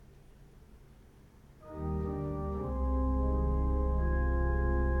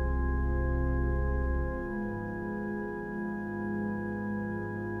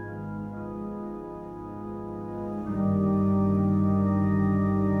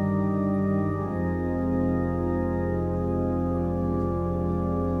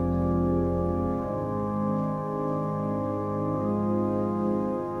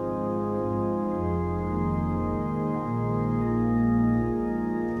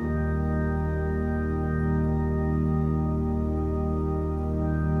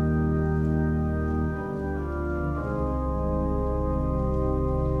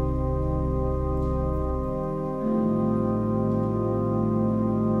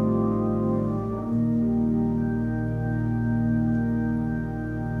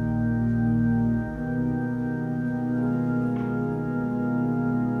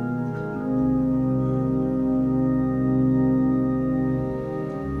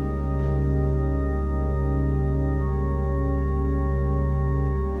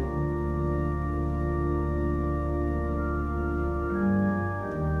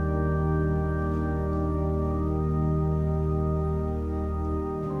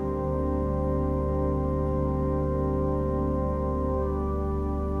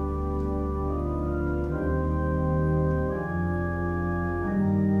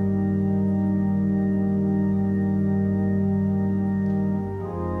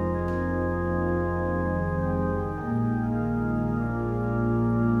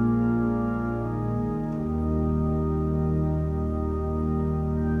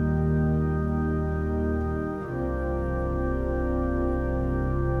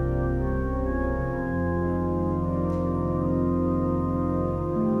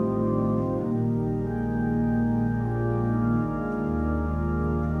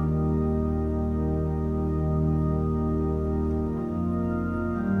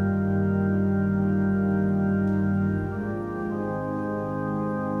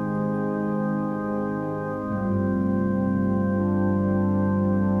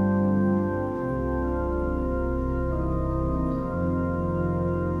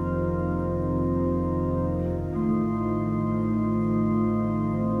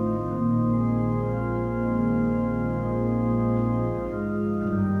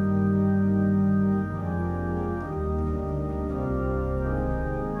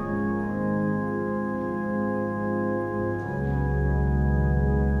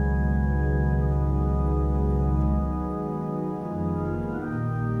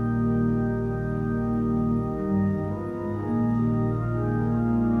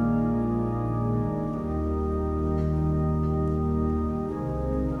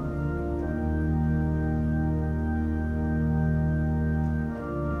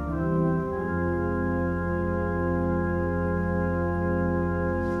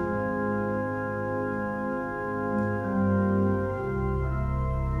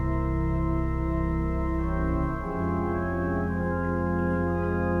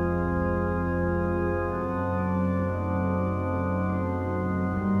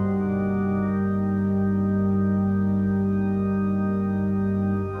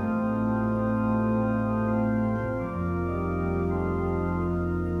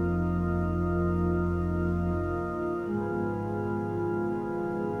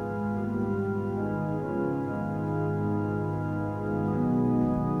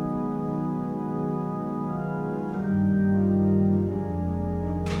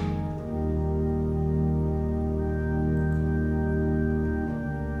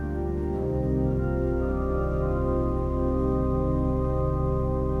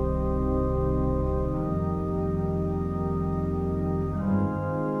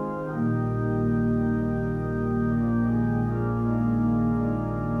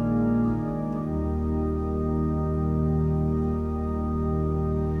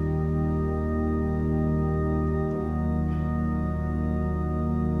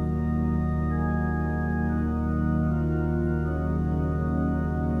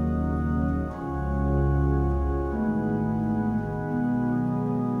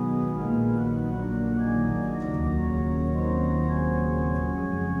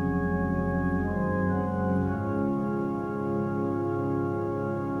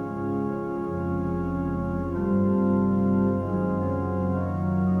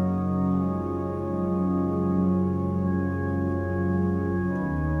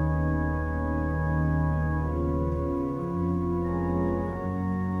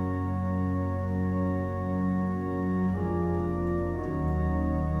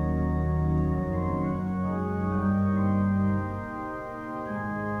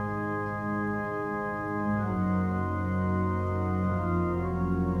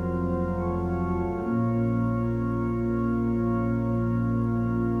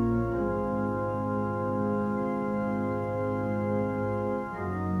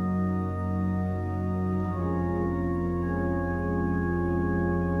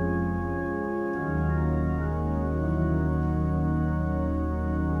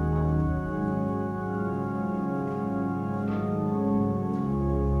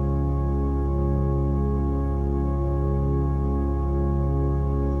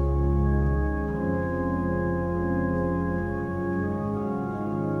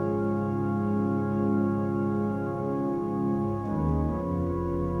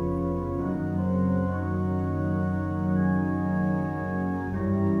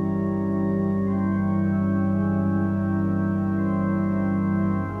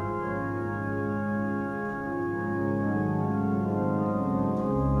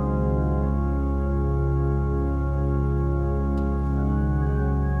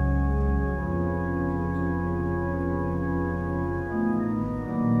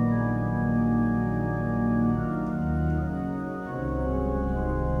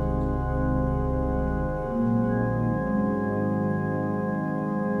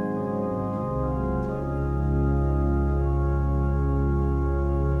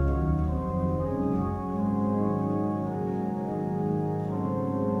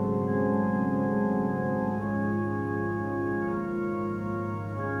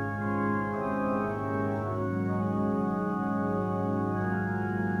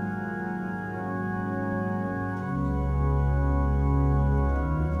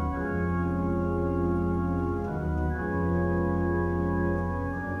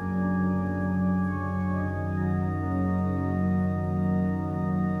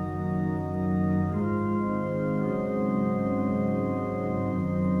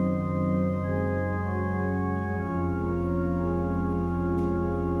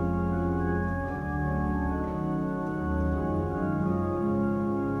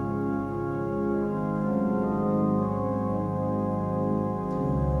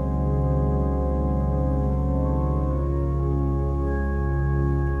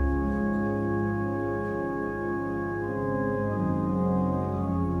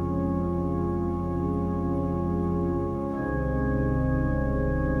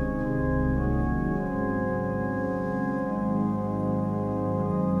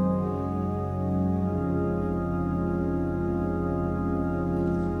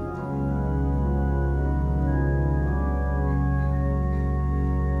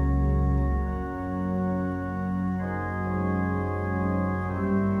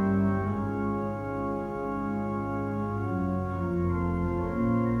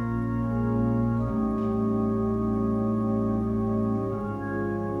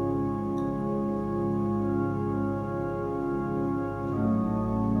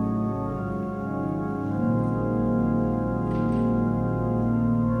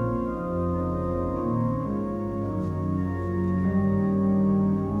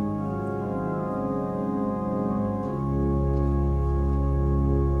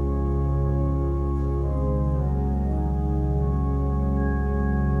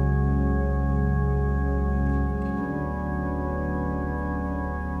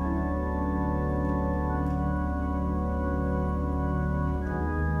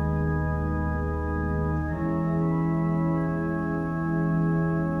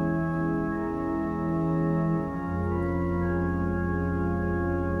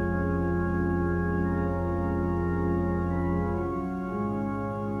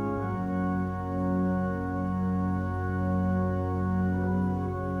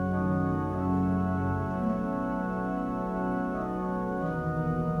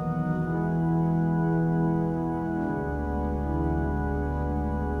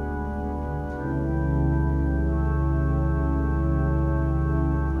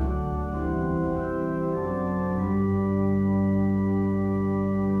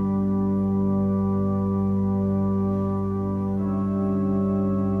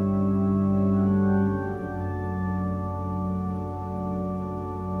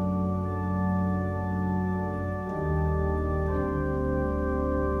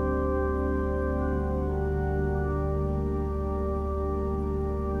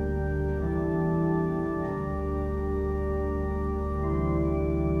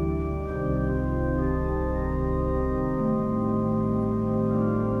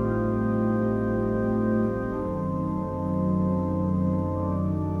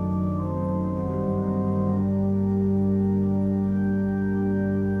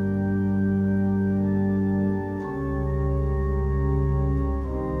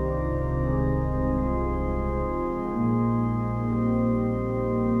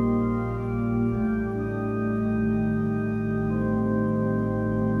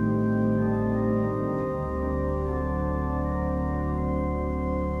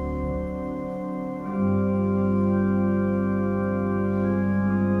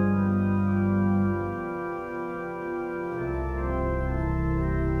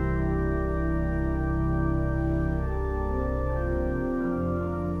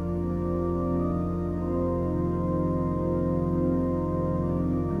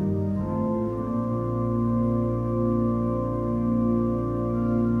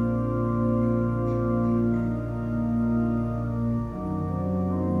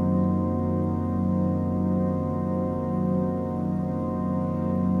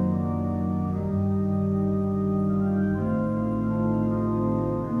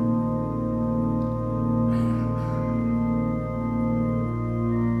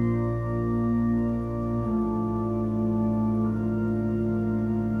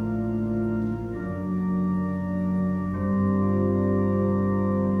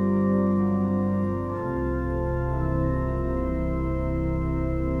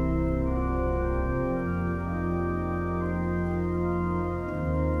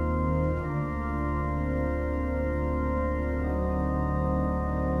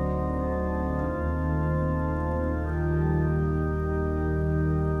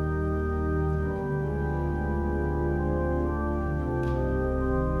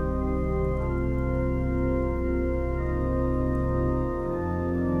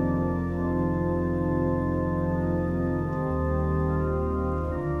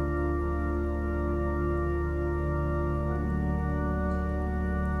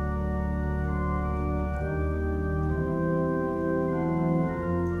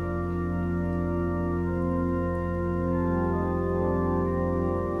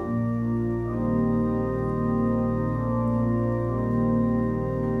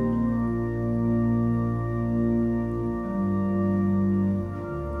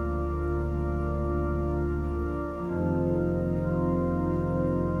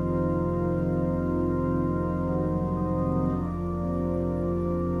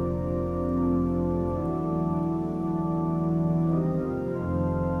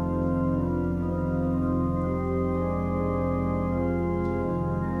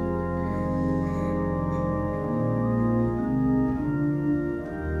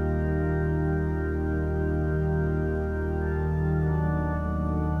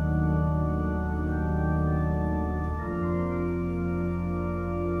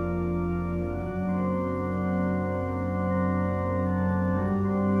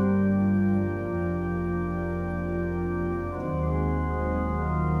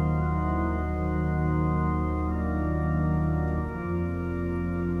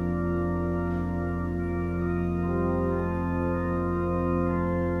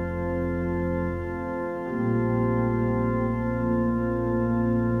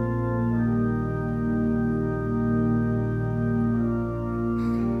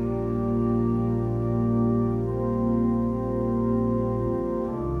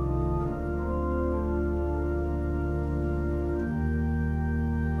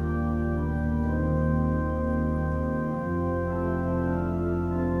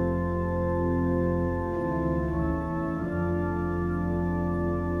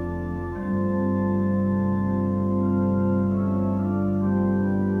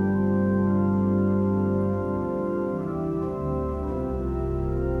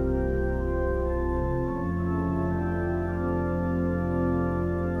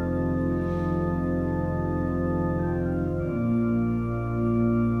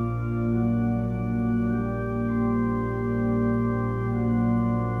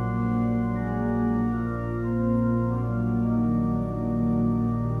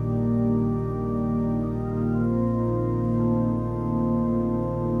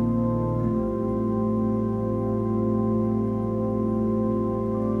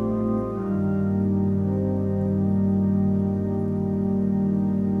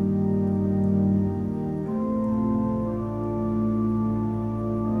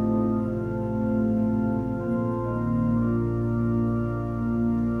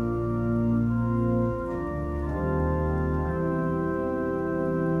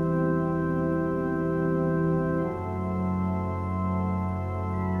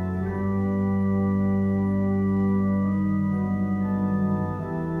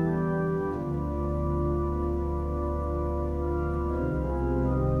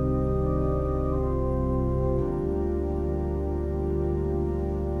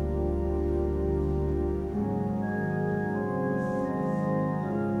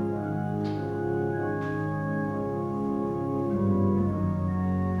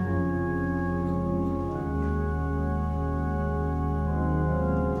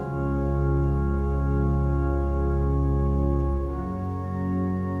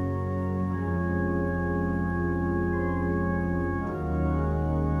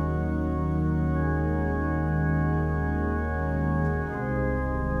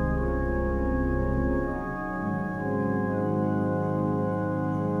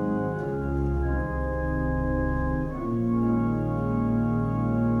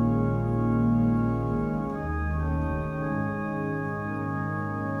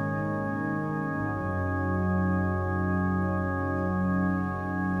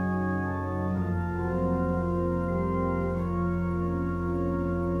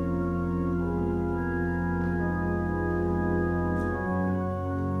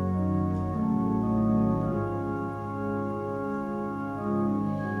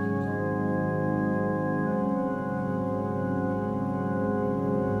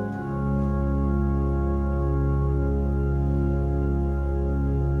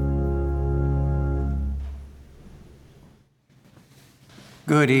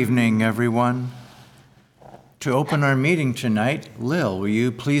Good evening, everyone. To open our meeting tonight, Lil, will you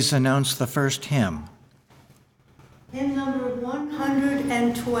please announce the first hymn? Hymn number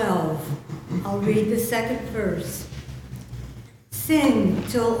 112. I'll read the second verse. Sing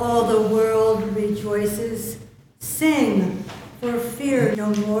till all the world rejoices. Sing, for fear no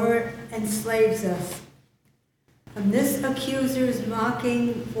more enslaves us. From this accuser's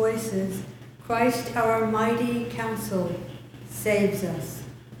mocking voices, Christ our mighty counsel saves us.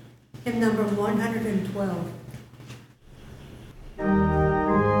 Hymn number 112.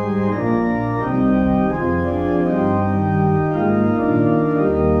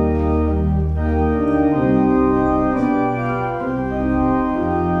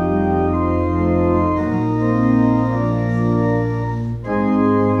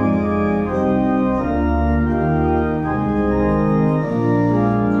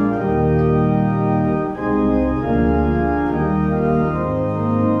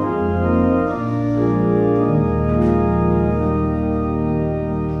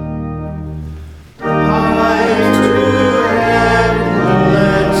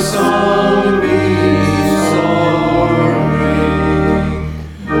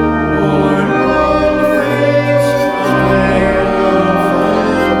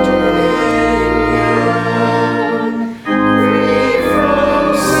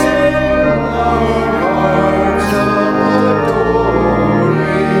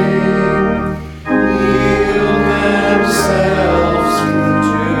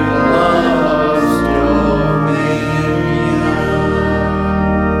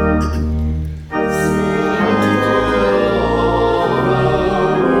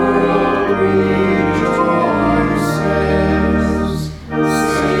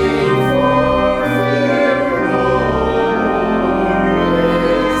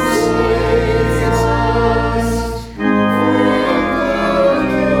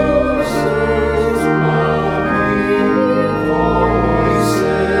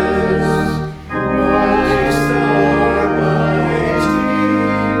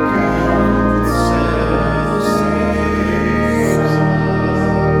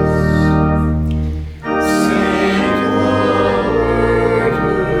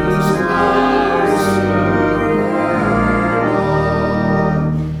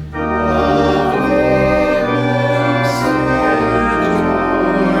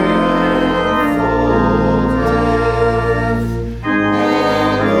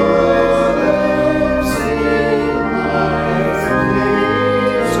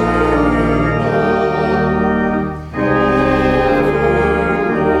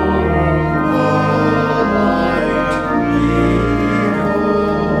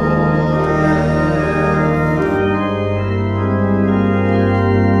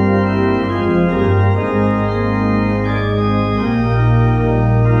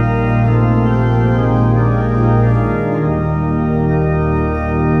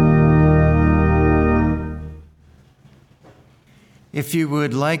 If you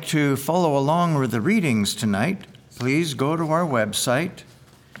would like to follow along with the readings tonight, please go to our website,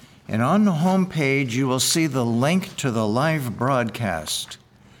 and on the home page you will see the link to the live broadcast.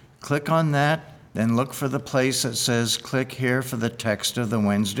 Click on that, then look for the place that says click here for the text of the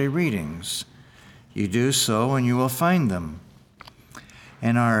Wednesday readings. You do so and you will find them.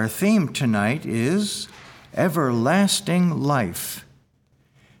 And our theme tonight is Everlasting Life.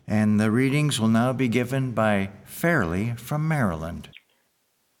 And the readings will now be given by Fairley from Maryland.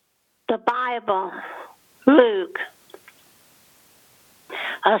 The Bible, Luke.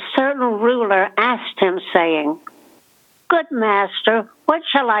 A certain ruler asked him, saying, Good master, what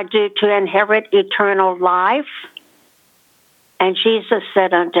shall I do to inherit eternal life? And Jesus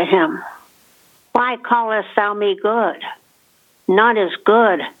said unto him, Why callest thou me good? None is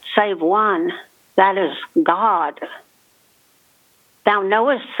good save one, that is God. Thou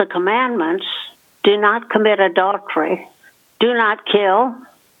knowest the commandments, do not commit adultery, do not kill,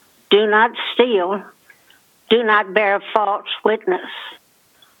 do not steal, do not bear false witness,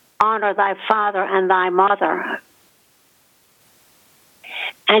 honor thy father and thy mother.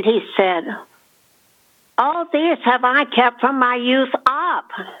 And he said, All these have I kept from my youth up.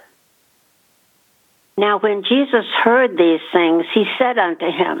 Now when Jesus heard these things, he said unto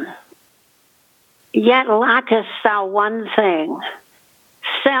him, Yet lackest thou one thing.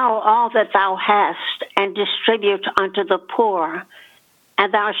 Sell all that thou hast, and distribute unto the poor,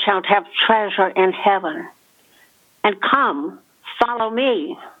 and thou shalt have treasure in heaven. And come, follow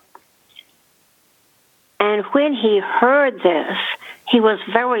me. And when he heard this, he was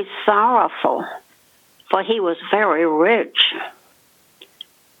very sorrowful, for he was very rich.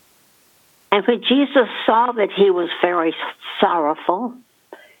 And when Jesus saw that he was very sorrowful,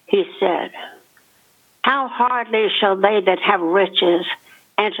 he said, how hardly shall they that have riches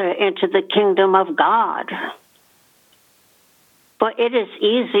enter into the kingdom of God? For it is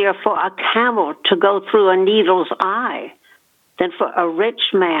easier for a camel to go through a needle's eye than for a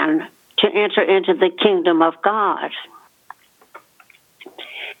rich man to enter into the kingdom of God.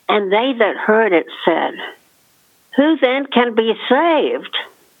 And they that heard it said, who then can be saved?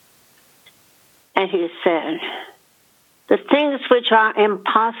 And he said, the things which are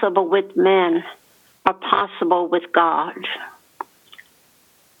impossible with men are possible with God.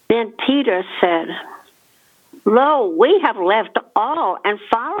 Then Peter said, lo, we have left all and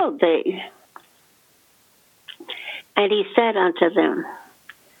followed thee. And he said unto them,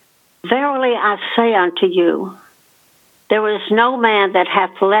 verily I say unto you, there is no man that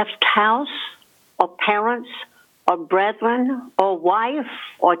hath left house, or parents, or brethren, or wife,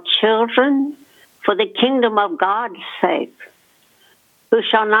 or children, for the kingdom of God's sake, who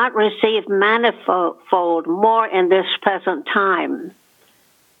shall not receive manifold more in this present time,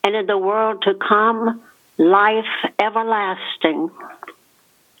 and in the world to come, life everlasting.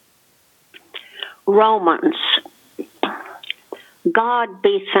 Romans. God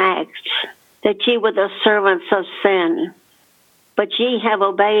be thanked that ye were the servants of sin, but ye have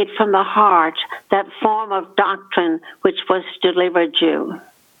obeyed from the heart that form of doctrine which was delivered you.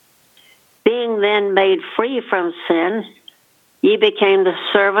 Being then made free from sin, ye became the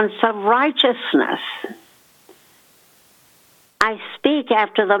servants of righteousness. I speak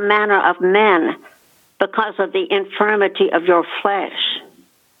after the manner of men, because of the infirmity of your flesh.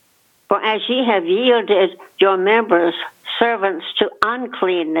 For as ye have yielded your members servants to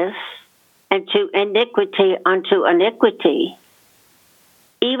uncleanness, and to iniquity unto iniquity,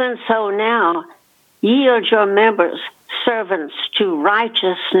 even so now yield your members servants to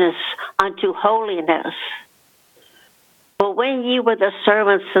righteousness unto holiness. For when ye were the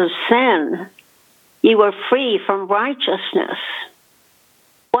servants of sin, ye were free from righteousness.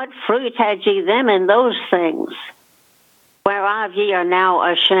 What fruit had ye them in those things, whereof ye are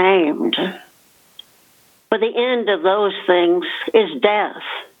now ashamed? For the end of those things is death.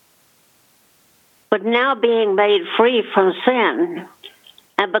 But now being made free from sin,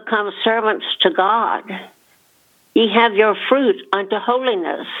 and become servants to God, ye have your fruit unto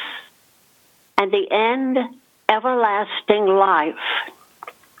holiness, and the end everlasting life.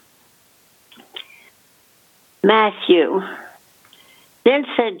 Matthew. Then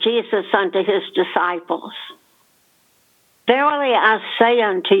said Jesus unto his disciples, verily I say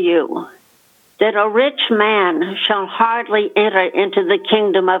unto you, that a rich man shall hardly enter into the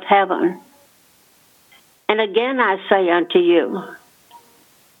kingdom of heaven. And again I say unto you,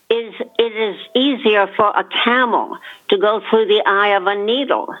 it is easier for a camel to go through the eye of a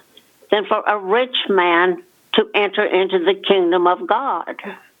needle than for a rich man to enter into the kingdom of God.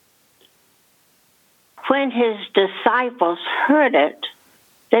 When his disciples heard it,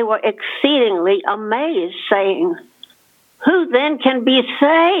 they were exceedingly amazed, saying, who then can be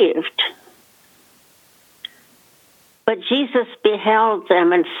saved? But Jesus beheld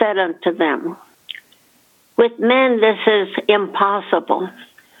them and said unto them, with men this is impossible,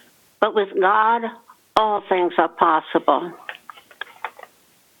 but with God all things are possible.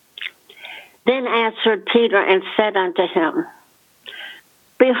 Then answered Peter and said unto him,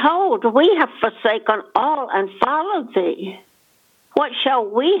 behold, we have forsaken all and followed thee. What shall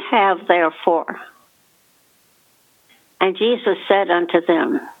we have therefore? And Jesus said unto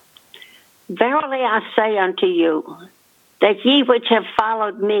them, verily I say unto you, that ye which have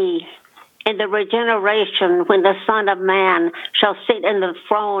followed me in the regeneration when the Son of Man shall sit in the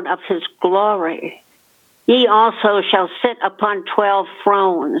throne of his glory, ye also shall sit upon 12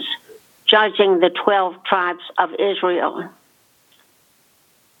 thrones, judging the 12 tribes of Israel.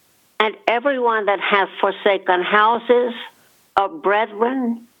 And everyone that hath forsaken houses, or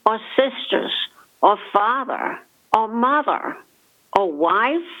brethren, or sisters, or father, or mother, or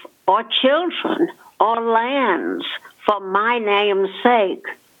wife, or children, or lands, for my name's sake,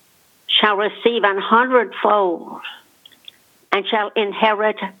 shall receive 100-fold, and shall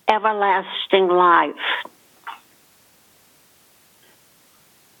inherit everlasting life.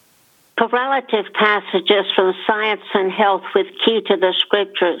 Correlative passages from Science and Health with Key to the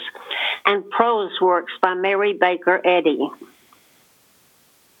Scriptures and prose works by Mary Baker Eddy.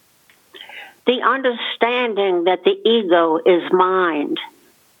 The understanding that the ego is mind,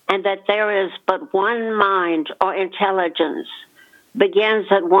 and that there is but one mind or intelligence, begins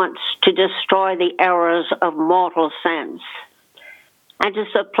at once to destroy the errors of mortal sense and to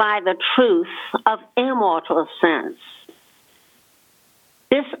supply the truth of immortal sense.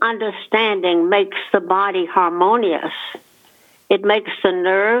 This understanding makes the body harmonious. It makes the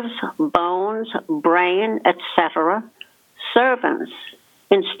nerves, bones, brain, etc. servants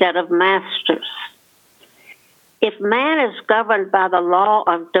instead of masters. If man is governed by the law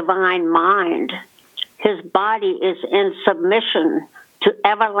of divine mind, his body is in submission to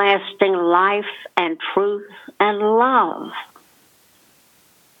everlasting life and truth and love.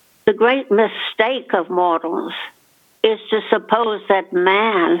 The great mistake of mortals is to suppose that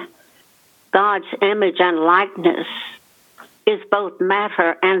man, God's image and likeness, is both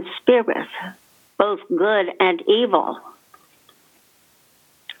matter and spirit, both good and evil.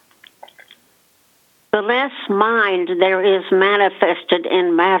 The less mind there is manifested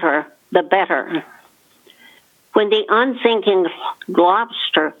in matter, the better. When the unthinking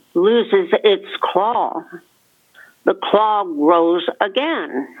lobster loses its claw, the claw grows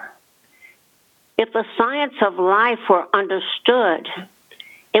again. If the science of life were understood,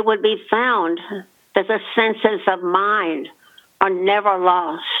 it would be found that the senses of mind are never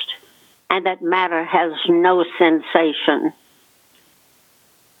lost and that matter has no sensation.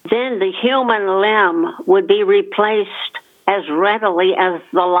 Then the human limb would be replaced as readily as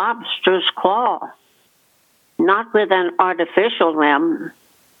the lobster's claw, not with an artificial limb,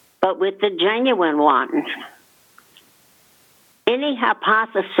 but with the genuine one. Any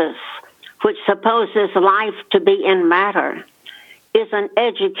hypothesis which supposes life to be in matter is an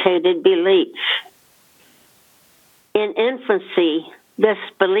educated belief. In infancy, this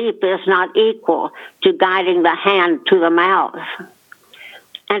belief is not equal to guiding the hand to the mouth.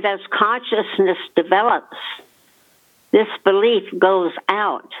 And as consciousness develops, this belief goes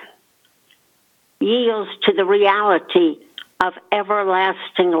out, yields to the reality of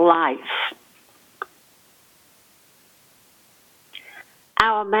everlasting life.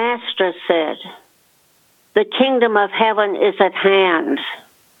 Our Master said, "The kingdom of heaven is at hand."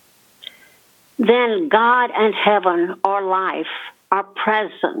 Then God and heaven or life are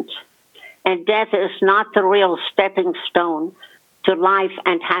present, and death is not the real stepping stone to life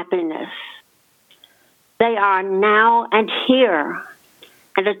and happiness. They are now and here,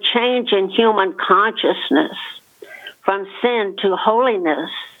 and a change in human consciousness from sin to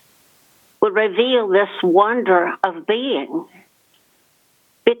holiness would reveal this wonder of being.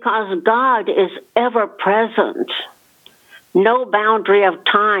 Because God is ever present, no boundary of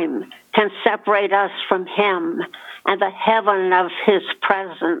time can separate us from Him and the heaven of His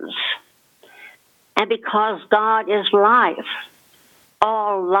presence. And because God is life,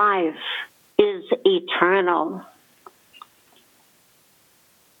 all life is eternal.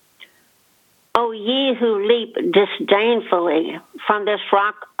 O ye who leap disdainfully from this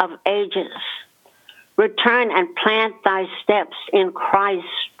rock of ages, return and plant thy steps in Christ's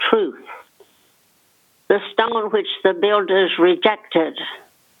truth, the stone which the builders rejected.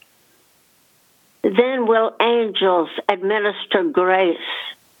 Then will angels administer grace,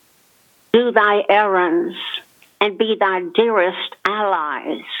 do thy errands, and be thy dearest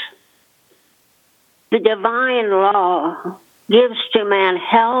allies. The divine law gives to man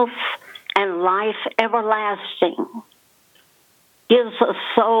health and life everlasting, gives a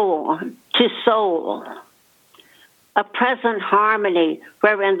soul to soul, a present harmony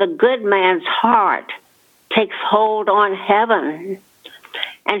wherein the good man's heart takes hold on heaven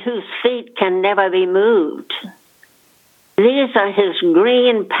and whose feet can never be moved. These are his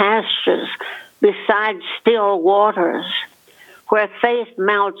green pastures beside still waters, where faith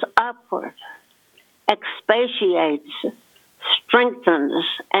mounts upward, expatiates, strengthens,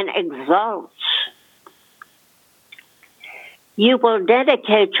 and exalts. You will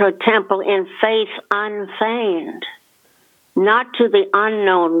dedicate your temple in faith unfeigned, not to the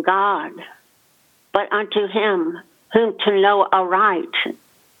unknown God, but unto Him whom to know aright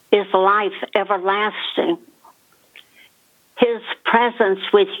is life everlasting. His presence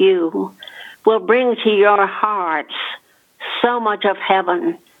with you will bring to your hearts so much of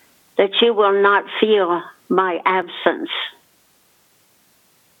heaven that you will not feel my absence.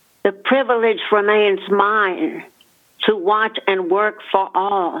 The privilege remains mine to watch and work for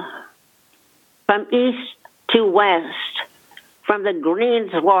all, from east to west, from the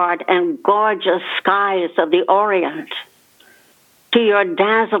greensward and gorgeous skies of the Orient to your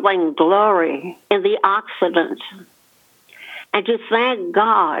dazzling glory in the Occident, and to thank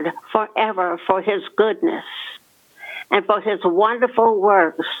God forever for His goodness and for His wonderful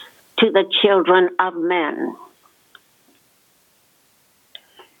works to the children of men.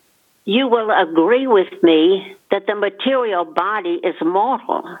 You will agree with me that the material body is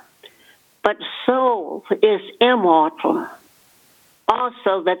mortal, but soul is immortal.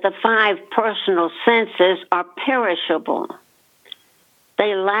 Also that the 5 personal senses are perishable.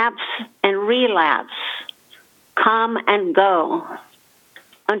 They lapse and relapse, come and go,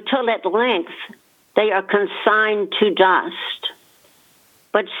 until at length they are consigned to dust.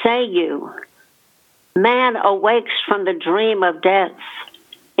 But say you, man awakes from the dream of death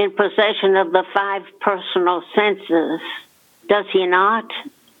in possession of the 5 personal senses, does he not?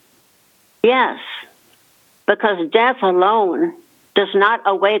 Yes, because death alone does not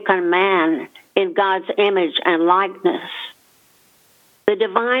awaken man in God's image and likeness. The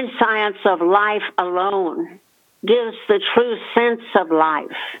divine science of life alone gives the true sense of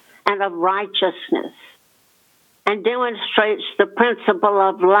life and of righteousness, and demonstrates the principle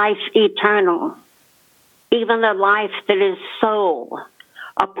of life eternal, even the life that is soul,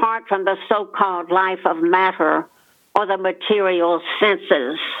 apart from the so-called life of matter or the material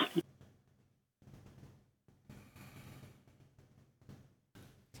senses.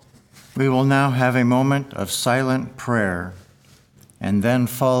 We will now have a moment of silent prayer, and then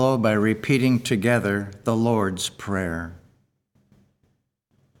follow by repeating together the Lord's Prayer.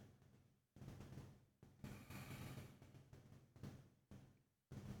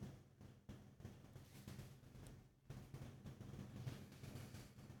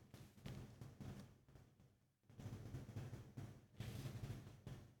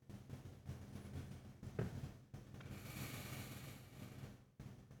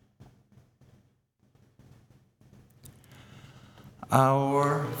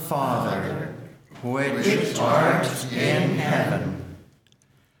 Our Father, which art in heaven,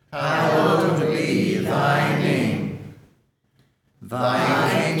 hallowed be thy name.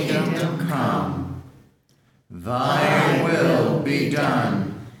 Thy kingdom come, thy will be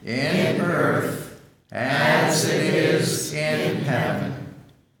done in earth as it is in heaven.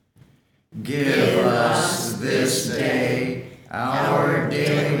 Give us this day our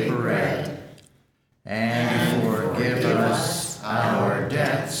daily bread, and forgive us our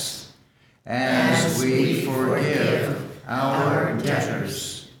debts, as we forgive our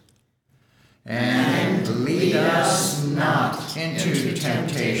debtors. And lead us not into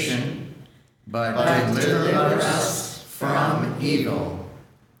temptation, but deliver us from evil.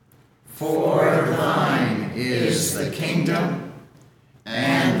 For thine is the kingdom,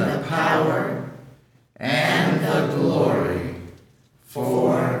 and the power, and the glory,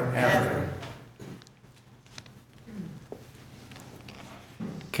 forever.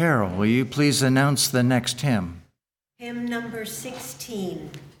 Carol, will you please announce the next hymn? Hymn number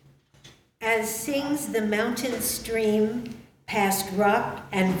 16. As sings the mountain stream past rock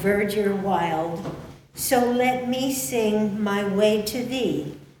and verdure wild, so let me sing my way to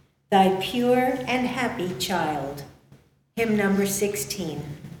thee, thy pure and happy child. Hymn number 16.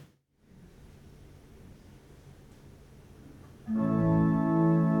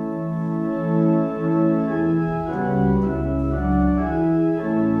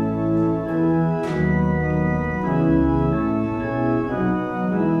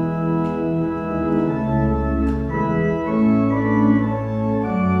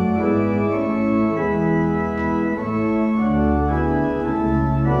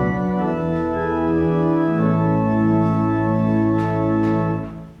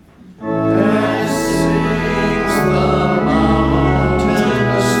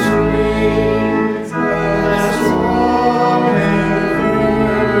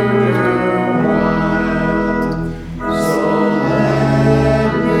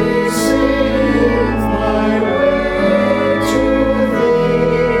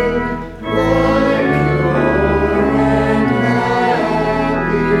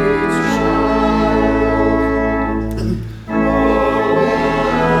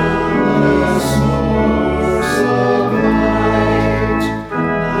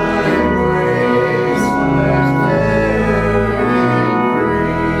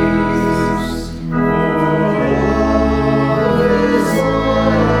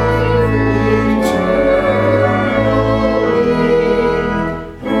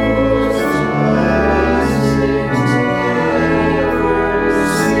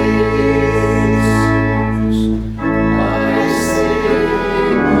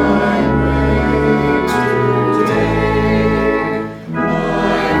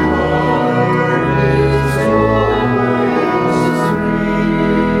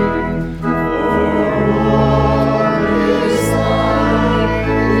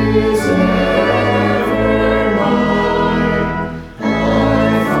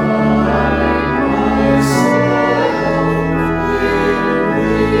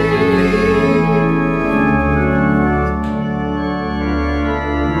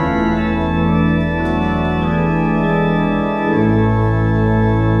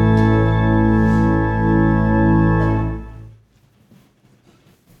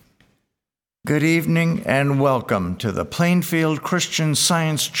 Good evening and welcome to the Plainfield Christian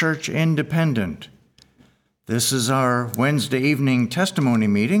Science Church Independent. This is our Wednesday evening testimony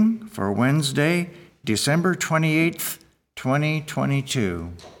meeting for Wednesday, December 28th,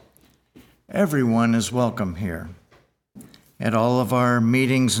 2022. Everyone is welcome here. At all of our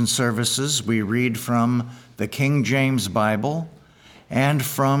meetings and services, we read from the King James Bible and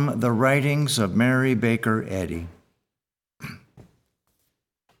from the writings of Mary Baker Eddy.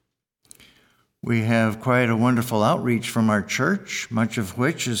 We have quite a wonderful outreach from our church, much of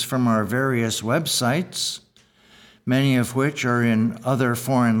which is from our various websites, many of which are in other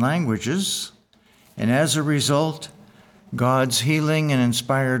foreign languages, and as a result, God's healing and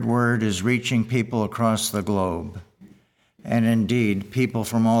inspired word is reaching people across the globe. And indeed, people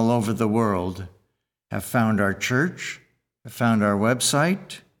from all over the world have found our church, have found our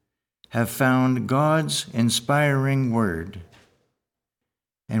website, have found God's inspiring word.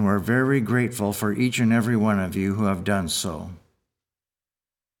 And we're very grateful for each and every one of you who have done so.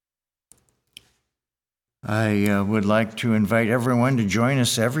 I would like to invite everyone to join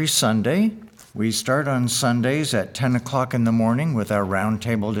us every Sunday. We start on Sundays at 10 o'clock in the morning with our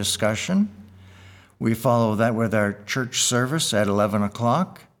roundtable discussion. We follow that with our church service at 11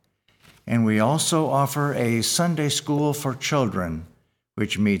 o'clock. And we also offer a Sunday school for children,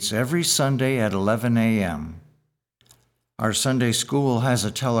 which meets every Sunday at 11 a.m. Our Sunday school has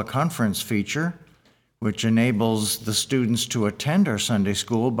a teleconference feature, which enables the students to attend our Sunday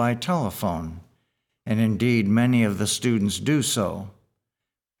school by telephone. And indeed, many of the students do so.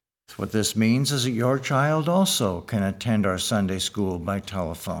 What this means is that your child also can attend our Sunday school by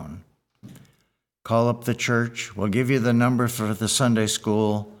telephone. Call up the church. We'll give you the number for the Sunday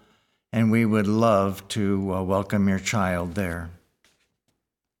school, and we would love to welcome your child there.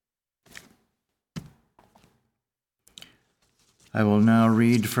 I will now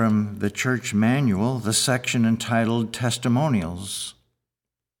read from the church manual, the section entitled Testimonials.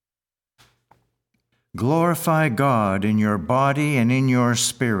 Glorify God in your body and in your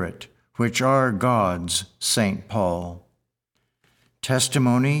spirit, which are God's, St. Paul.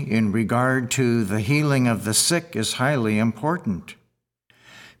 Testimony in regard to the healing of the sick is highly important.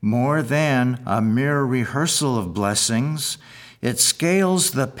 More than a mere rehearsal of blessings, it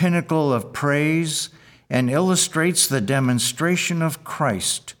scales the pinnacle of praise and illustrates the demonstration of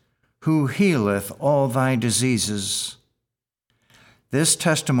Christ, who healeth all thy diseases. This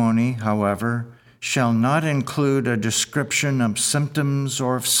testimony, however, shall not include a description of symptoms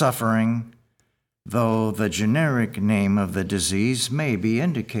or of suffering, though the generic name of the disease may be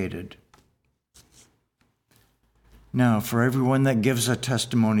indicated. Now, for everyone that gives a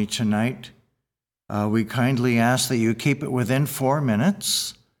testimony tonight, we kindly ask that you keep it within 4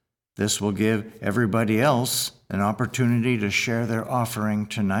 minutes. This will give everybody else an opportunity to share their offering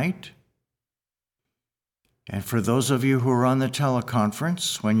tonight. And for those of you who are on the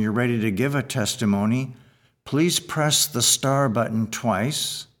teleconference, when you're ready to give a testimony, please press the star button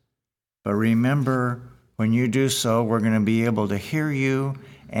twice. But remember, when you do so, we're going to be able to hear you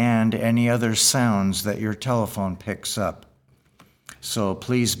and any other sounds that your telephone picks up. So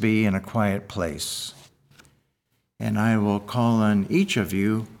please be in a quiet place. And I will call on each of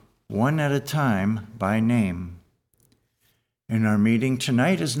you one at a time by name. And our meeting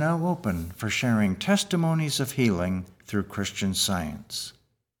tonight is now open for sharing testimonies of healing through Christian Science.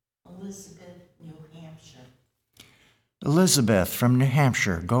 Elizabeth, New Hampshire. Elizabeth from New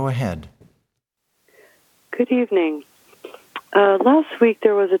Hampshire, go ahead. Good evening. Last week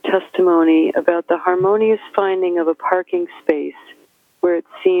there was a testimony about the harmonious finding of a parking space where it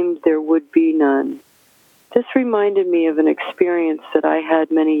seemed there would be none. This reminded me of an experience that I had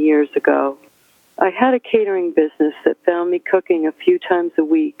many years ago. I had a catering business that found me cooking a few times a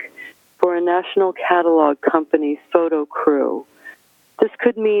week for a national catalog company's photo crew. This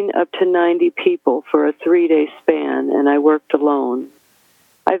could mean up to 90 people for a 3-day span, and I worked alone.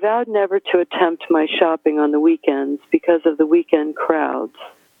 I vowed never to attempt my shopping on the weekends because of the weekend crowds,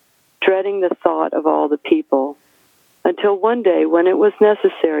 dreading the thought of all the people, until one day when it was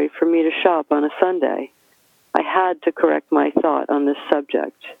necessary for me to shop on a Sunday. I had to correct my thought on this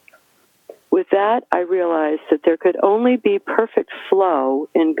subject. With that, I realized that there could only be perfect flow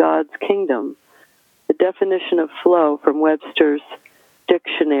in God's kingdom. The definition of flow from Webster's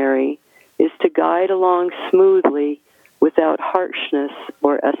dictionary is to guide along smoothly without harshness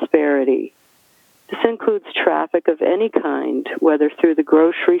or asperity. This includes traffic of any kind, whether through the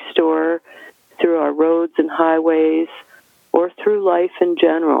grocery store, through our roads and highways, or through life in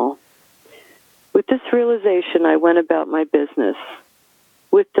general. With this realization, I went about my business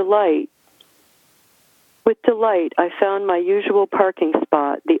with delight With delight, I found my usual parking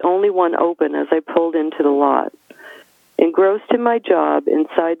spot, the only one open as I pulled into the lot. Engrossed in my job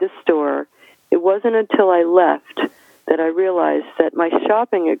inside the store, it wasn't until I left that I realized that my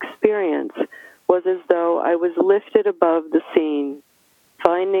shopping experience was as though I was lifted above the scene,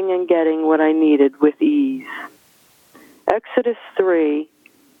 finding and getting what I needed with ease. Exodus 3,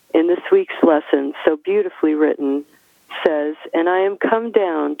 in this week's lesson, so beautifully written, says, "And I am come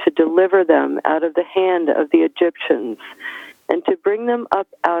down to deliver them out of the hand of the Egyptians, and to bring them up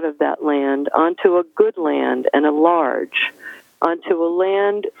out of that land onto a good land and a large, onto a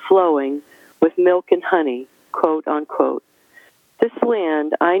land flowing with milk and honey," quote unquote. This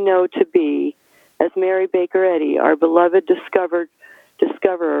land I know to be, as Mary Baker Eddy, our beloved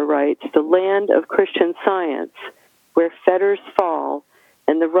discoverer, writes, the land of Christian Science, where fetters fall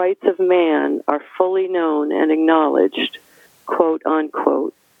and the rights of man are fully known and acknowledged, quote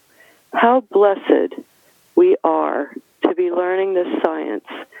unquote. How blessed we are to be learning this science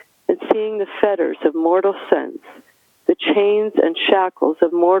and seeing the fetters of mortal sense, the chains and shackles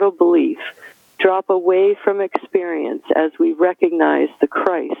of mortal belief drop away from experience as we recognize the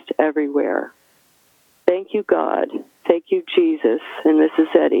Christ everywhere. Thank you, God. Thank you, Jesus and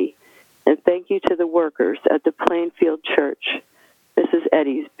Mrs. Eddy. And thank you to the workers at the Plainfield Church, Mrs.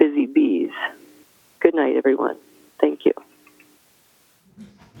 Eddy's busy bees. Good night, everyone. Thank you.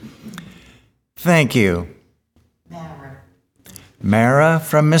 Thank you. Mara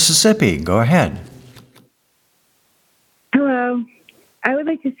from Mississippi, go ahead. Hello. I would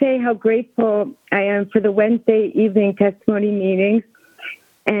like to say how grateful I am for the Wednesday evening testimony meetings,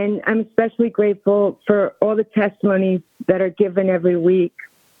 and I'm especially grateful for all the testimonies that are given every week.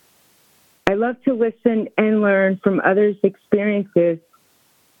 I love to listen and learn from others' experiences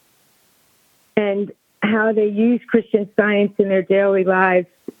and how they use Christian Science in their daily lives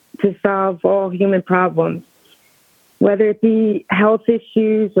to solve all human problems, whether it be health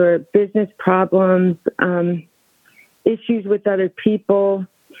issues or business problems, issues with other people,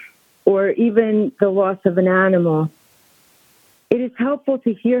 or even the loss of an animal. It is helpful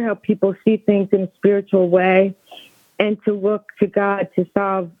to hear how people see things in a spiritual way and to look to God to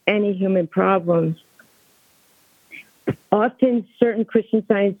solve any human problems. Often, certain Christian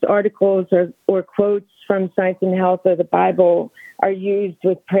Science articles or quotes from Science and Health or the Bible are used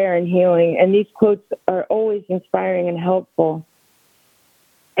with prayer and healing, and these quotes are always inspiring and helpful.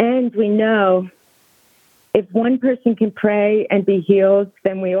 And we know if one person can pray and be healed,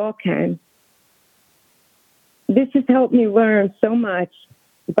 then we all can. This has helped me learn so much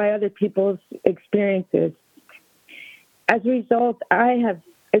by other people's experiences. As a result, I have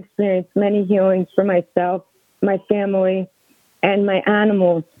experienced many healings for myself, my family, and my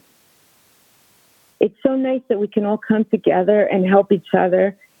animals. It's so nice that we can all come together and help each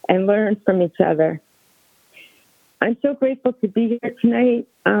other and learn from each other. I'm so grateful to be here tonight.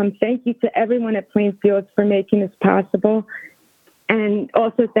 Thank you to everyone at Plainfield for making this possible. And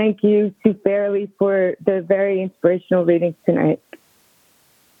also thank you to Fairley for the very inspirational readings tonight.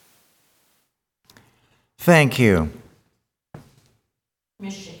 Thank you.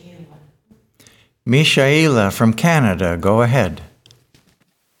 Mishaela from Canada, go ahead.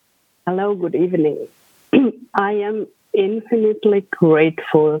 Hello, good evening. I am infinitely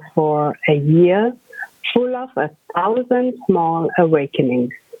grateful for a year full of 1,000 small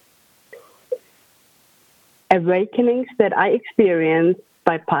awakenings. Awakenings that I experienced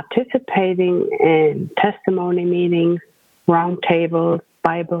by participating in testimony meetings, roundtables,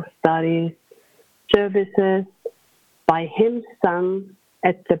 Bible studies, services, by hymns sung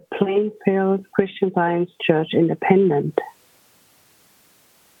at the Plainfield Christian Science Church Independent.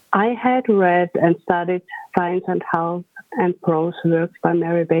 I had read and studied Science and Health and prose works by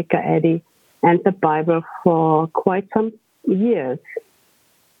Mary Baker Eddy and the Bible for quite some years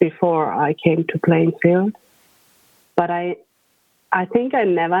before I came to Plainfield. But I think I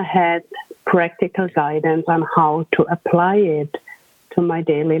never had practical guidance on how to apply it to my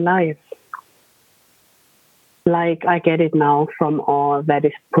daily life, like I get it now from all that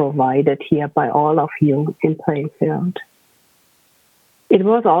is provided here by all of you in Plainfield. It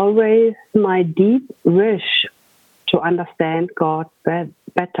was always my deep wish to understand God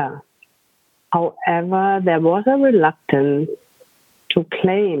better. However, there was a reluctance to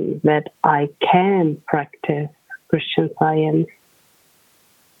claim that I can practice Christian Science.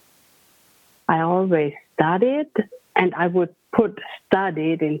 I always studied, and I would put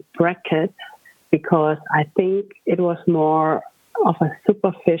studied in brackets because I think it was more of a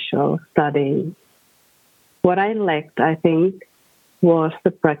superficial study. What I lacked, I think, was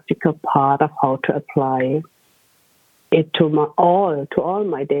the practical part of how to apply it to all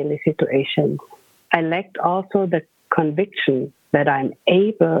my daily situations. I lacked also the conviction that I'm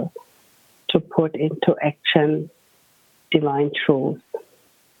able to put into action divine truth.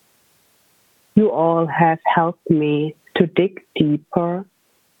 You all have helped me to dig deeper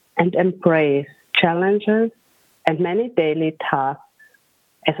and embrace challenges and many daily tasks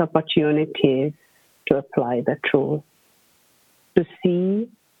as opportunities to apply the truth, to see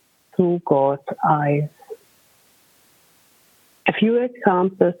through God's eyes. A few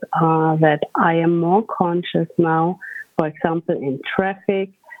examples are that I am more conscious now, for example, in traffic,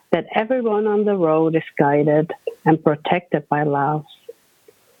 that everyone on the road is guided and protected by love.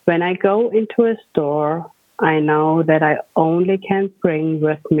 When I go into a store, I know that I only can bring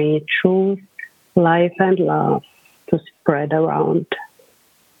with me truth, life, and love to spread around.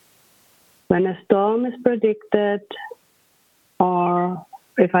 When a storm is predicted, or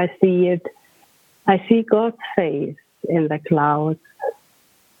if I see it, I see God's face in the clouds.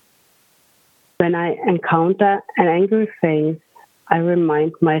 When I encounter an angry face, I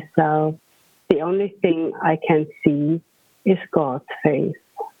remind myself the only thing I can see is God's face.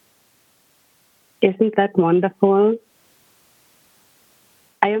 Isn't that wonderful?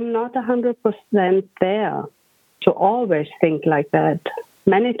 I am not 100% there to always think like that.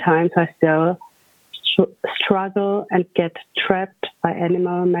 Many times I still struggle and get trapped by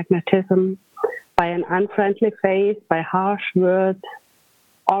animal magnetism, by an unfriendly face, by harsh words,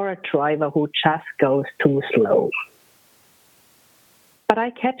 or a driver who just goes too slow. But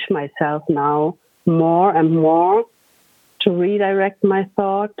I catch myself now more and more to redirect my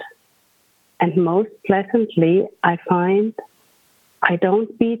thought, and most pleasantly, I find I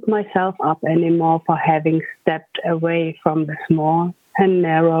don't beat myself up anymore for having stepped away from the small and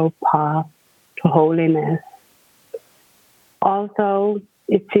narrow path to holiness. Although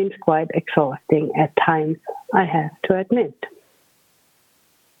it seems quite exhausting at times, I have to admit.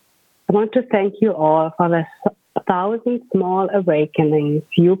 I want to thank you all for the 1,000 small awakenings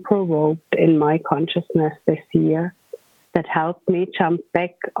you provoked in my consciousness this year that helped me jump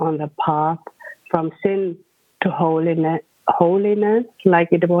back on the path from sin to holiness, like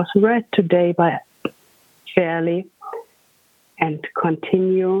it was read today by Shirley, and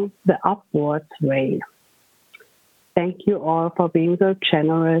continue the upwards way. Thank you all for being so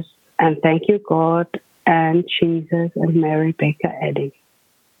generous, and thank you, God and Jesus and Mary Baker Eddy.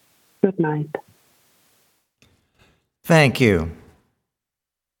 Good night. Thank you.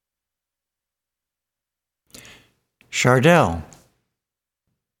 Chardell.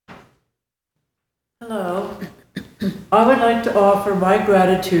 Hello. I would like to offer my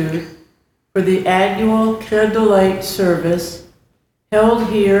gratitude for the annual candlelight service held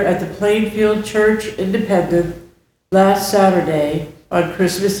here at the Plainfield Church Independent last Saturday on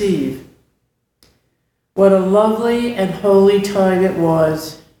Christmas Eve. What a lovely and holy time it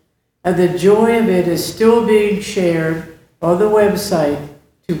was, and the joy of it is still being shared on the website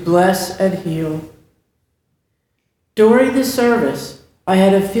to bless and heal. During the service, I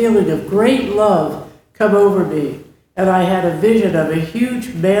had a feeling of great love come over me, and I had a vision of a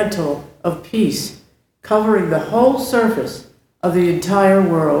huge mantle of peace covering the whole surface of the entire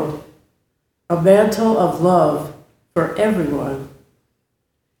world, a mantle of love for everyone.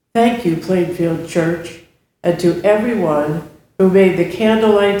 Thank you, Plainfield Church, and to everyone who made the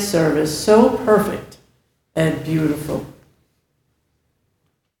candlelight service so perfect and beautiful.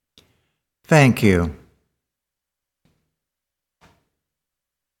 Thank you.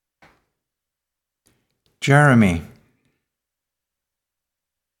 Jeremy.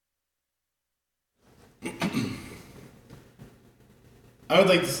 I would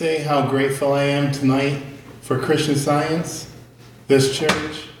like to say how grateful I am tonight for Christian Science, this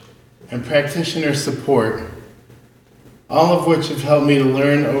church, and practitioner support, all of which have helped me to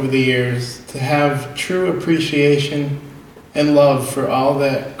learn over the years to have true appreciation and love for all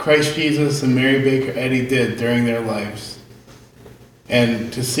that Christ Jesus and Mary Baker Eddy did during their lives,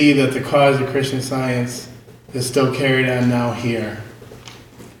 and to see that the cause of Christian Science is still carried on now here.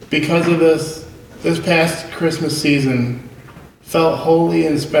 Because of this past Christmas season felt holy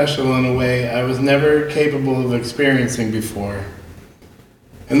and special in a way I was never capable of experiencing before.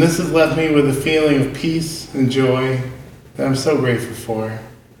 And this has left me with a feeling of peace and joy that I'm so grateful for.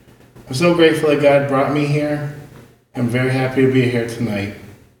 I'm so grateful that God brought me here. I'm very happy to be here tonight.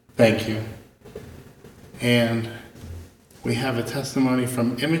 Thank you. And we have a testimony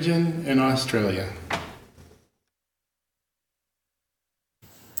from Imogen in Australia.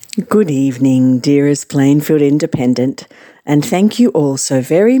 Good evening, dearest Plainfield Independent, and thank you all so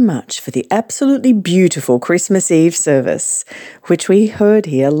very much for the absolutely beautiful Christmas Eve service, which we heard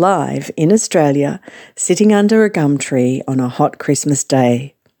here live in Australia, sitting under a gum tree on a hot Christmas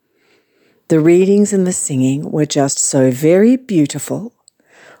day. The readings and the singing were just so very beautiful.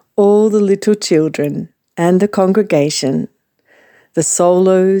 All the little children and the congregation, the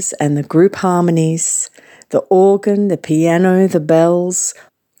solos and the group harmonies, the organ, the piano, the bells,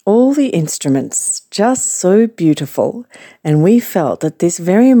 all the instruments, just so beautiful, and we felt that this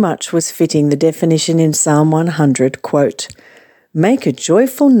very much was fitting the definition in Psalm 100, quote, "Make a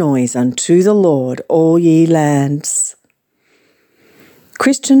joyful noise unto the Lord, all ye lands."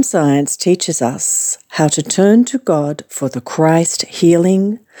 Christian Science teaches us how to turn to God for the Christ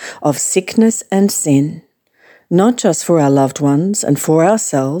healing of sickness and sin, not just for our loved ones and for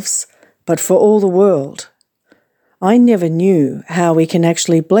ourselves, but for all the world. I never knew how we can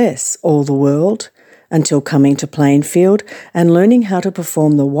actually bless all the world until coming to Plainfield and learning how to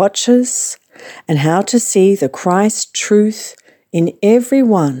perform the watches and how to see the Christ truth in every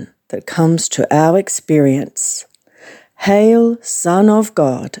one that comes to our experience. Hail, Son of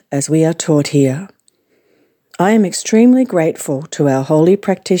God, as we are taught here. I am extremely grateful to our holy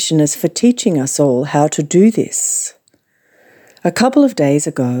practitioners for teaching us all how to do this. A couple of days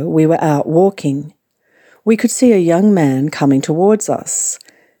ago, we were out walking. We could see a young man coming towards us,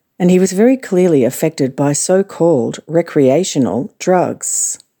 and he was very clearly affected by so-called recreational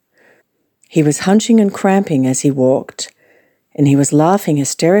drugs. He was hunching and cramping as he walked, and he was laughing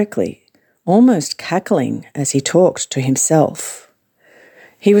hysterically, almost cackling as he talked to himself.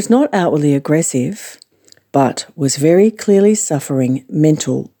 He was not outwardly aggressive, but was very clearly suffering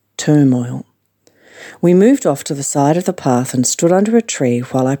mental turmoil. We moved off to the side of the path and stood under a tree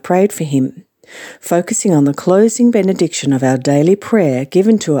while I prayed for him, focusing on the closing benediction of our daily prayer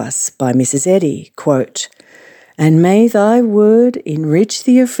given to us by Mrs. Eddy, quote, "And may thy word enrich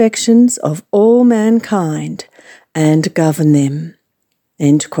the affections of all mankind and govern them,"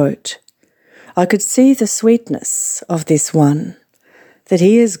 end quote. I could see the sweetness of this one, that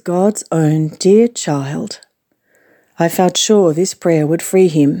he is God's own dear child. I felt sure this prayer would free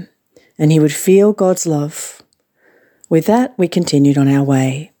him and he would feel God's love. With that, we continued on our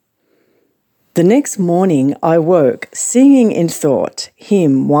way. The next morning I woke singing in thought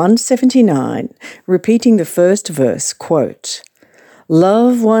hymn 179, repeating the first verse, quote,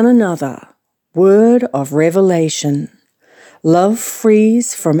 "Love one another, word of revelation. Love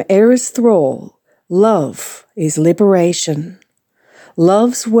frees from error's thrall, love is liberation.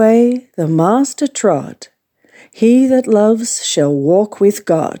 Love's way the Master trod, he that loves shall walk with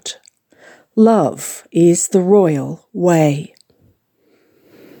God. Love is the royal way."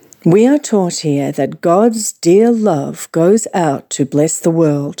 We are taught here that God's dear love goes out to bless the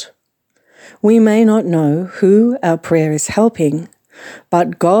world. We may not know who our prayer is helping,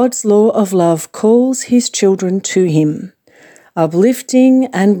 but God's law of love calls his children to him, uplifting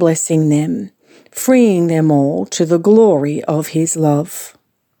and blessing them, freeing them all to the glory of his love.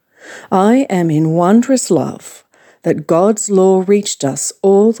 I am in wondrous love that God's law reached us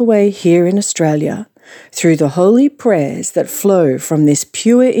all the way here in Australia through the holy prayers that flow from this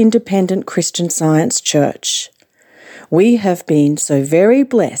pure independent Christian Science church. We have been so very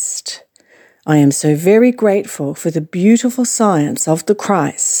blessed. I am so very grateful for the beautiful science of the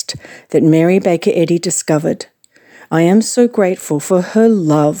Christ that Mary Baker Eddy discovered. I am so grateful for her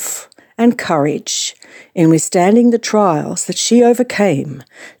love and courage in withstanding the trials that she overcame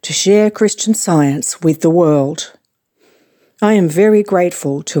to share Christian Science with the world. I am very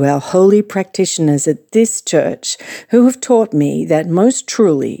grateful to our holy practitioners at this church who have taught me that most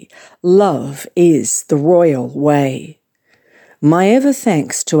truly love is the royal way. My ever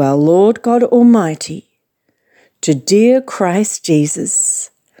thanks to our Lord God Almighty, to dear Christ Jesus,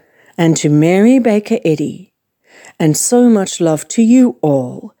 and to Mary Baker Eddy, and so much love to you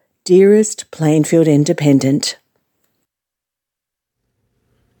all, dearest Plainfield Independent.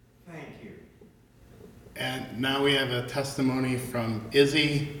 And now we have a testimony from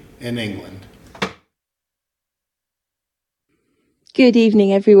Izzy in England. Good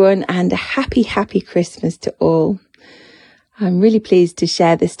evening, everyone, and a happy, happy Christmas to all. I'm really pleased to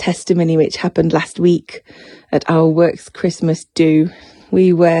share this testimony which happened last week at our Works Christmas do.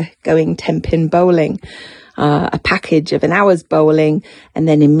 We were going 10-pin bowling, a package of an hour's bowling and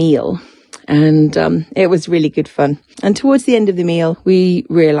then a meal. And it was really good fun. And towards the end of the meal, we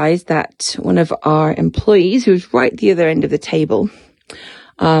realised that one of our employees, who was right at the other end of the table,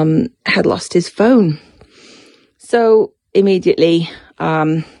 had lost his phone. So immediately,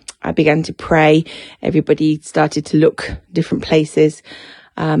 I began to pray. Everybody started to look different places.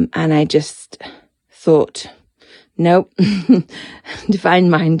 And I just thought, nope, Divine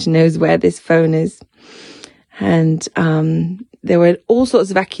Mind knows where this phone is. And there were all sorts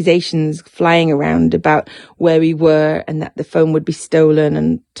of accusations flying around about where we were and that the phone would be stolen.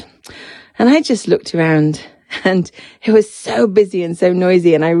 And And I just looked around and it was so busy and so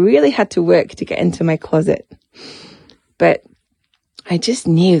noisy, and I really had to work to get into my closet. But I just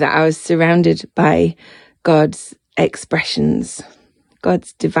knew that I was surrounded by God's expressions,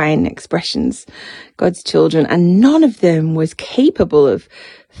 God's divine expressions, God's children, and none of them was capable of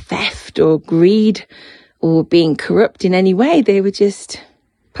theft or greed or being corrupt in any way. They were just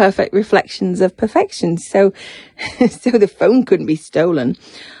perfect reflections of perfection. So the phone couldn't be stolen.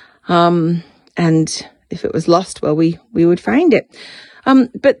 And if it was lost, well, we would find it.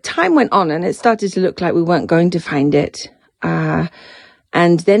 But time went on and it started to look like we weren't going to find it.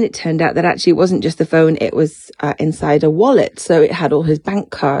 And then it turned out that actually it wasn't just the phone, it was inside a wallet. So it had all his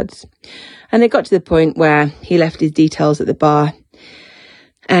bank cards. And it got to the point where he left his details at the bar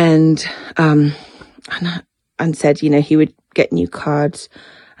and said, he would get new cards.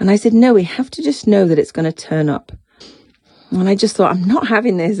 And I said, no, we have to just know that it's going to turn up. And I just thought, I'm not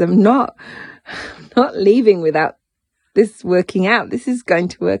having this. I'm not leaving without this working out. This is going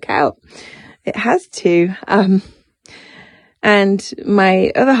to work out. It has to. And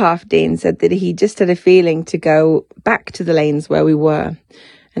my other half, Dean, said that he just had a feeling to go back to the lanes where we were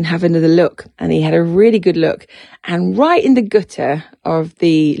and have another look. And he had a really good look. And right in the gutter of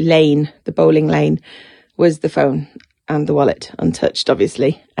the lane, the bowling lane, was the phone and the wallet, untouched,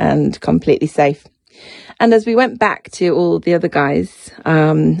 obviously, and completely safe. And as we went back to all the other guys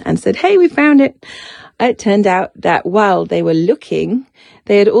and said, hey, we found it, it turned out that while they were looking,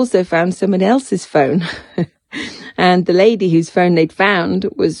 they had also found someone else's phone. And the lady whose phone they'd found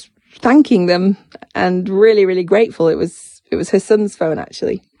was thanking them and really, really grateful. It was her son's phone,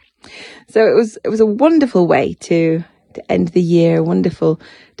 actually. So it was a wonderful way to end the year, a wonderful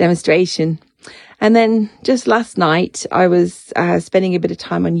demonstration. And then just last night, I was spending a bit of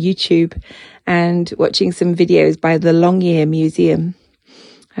time on YouTube and watching some videos by the Longyear Museum,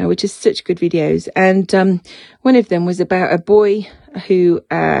 which is such good videos. And one of them was about a boy who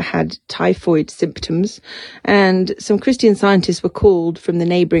had typhoid symptoms, and some Christian scientists were called from the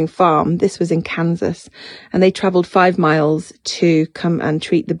neighbouring farm. This was in Kansas, and they travelled 5 miles to come and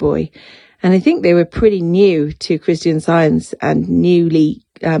treat the boy. And I think they were pretty new to Christian Science and newly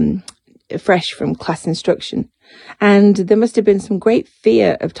fresh from class instruction. And there must have been some great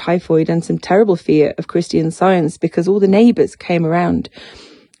fear of typhoid and some terrible fear of Christian Science, because all the neighbours came around,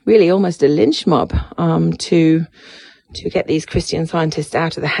 really almost a lynch mob, to get these Christian scientists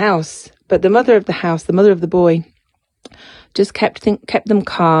out of the house. But the mother of the house, the mother of the boy, just kept them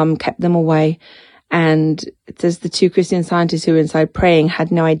calm, kept them away. And it says the 2 Christian scientists who were inside praying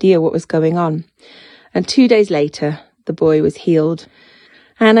had no idea what was going on. And 2 days later, the boy was healed.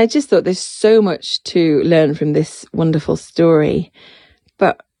 And I just thought there's so much to learn from this wonderful story.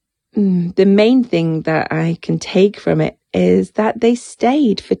 But the main thing that I can take from it is that they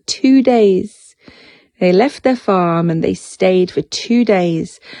stayed for 2 days. They left their farm and they stayed for 2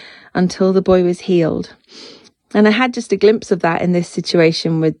 days until the boy was healed. And I had just a glimpse of that in this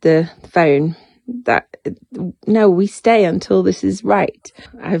situation with the phone, that no, we stay until this is right.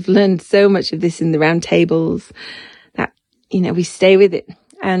 I've learned so much of this in the round tables, that, we stay with it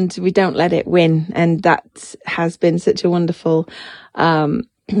and we don't let it win. And that has been such a wonderful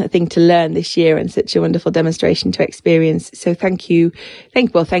thing to learn this year, and such a wonderful demonstration to experience. So thank you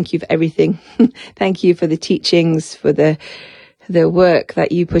for everything. Thank you for the teachings, for the work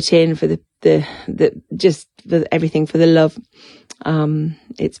that you put in, for just for everything, for the love.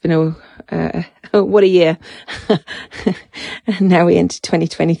 It's been what a year. And now we enter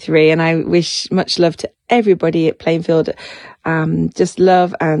 2023, and I wish much love to everybody at Plainfield. Just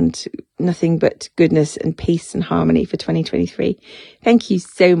love and nothing but goodness and peace and harmony for 2023. Thank you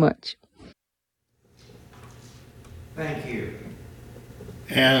so much. Thank you.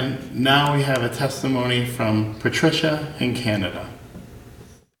 And now we have a testimony from Patricia in Canada.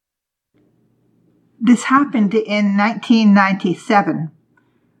 This happened in 1997.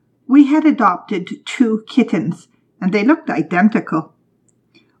 We had adopted 2 kittens, and they looked identical.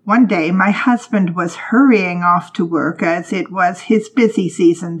 One day, my husband was hurrying off to work, as it was his busy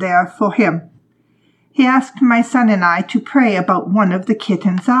season there for him. He asked my son and I to pray about one of the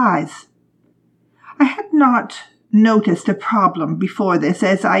kitten's eyes. I had not noticed a problem before this,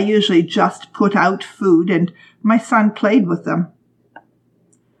 as I usually just put out food and my son played with them.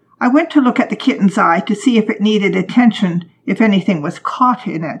 I went to look at the kitten's eye to see if it needed attention, if anything was caught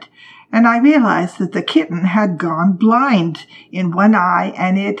in it, and I realized that the kitten had gone blind in one eye,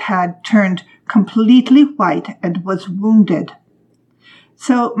 and it had turned completely white and was wounded.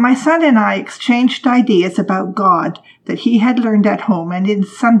 So my son and I exchanged ideas about God that he had learned at home and in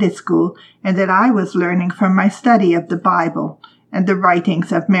Sunday school, and that I was learning from my study of the Bible, and the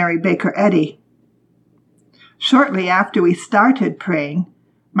writings of Mary Baker Eddy. Shortly after we started praying,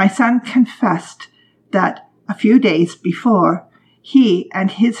 my son confessed that a few days before, he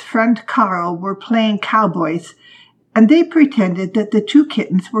and his friend Carl were playing cowboys, and they pretended that the two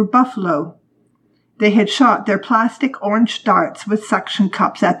kittens were buffalo. They had shot their plastic orange darts with suction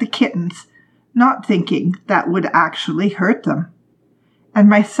cups at the kittens, not thinking that would actually hurt them. And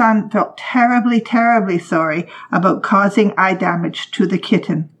my son felt terribly, terribly sorry about causing eye damage to the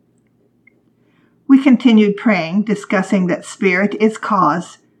kitten. We continued praying, discussing that spirit is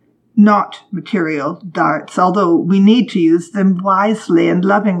cause, not material darts, although we need to use them wisely and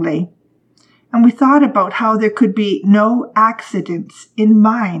lovingly. And we thought about how there could be no accidents in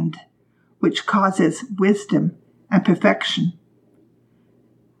mind, which causes wisdom and perfection.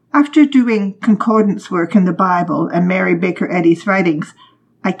 After doing concordance work in the Bible and Mary Baker Eddy's writings,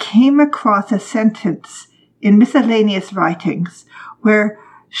 I came across a sentence in miscellaneous writings where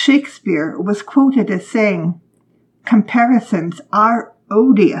Shakespeare was quoted as saying, "Comparisons are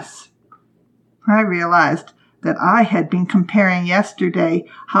odious." I realized that I had been comparing yesterday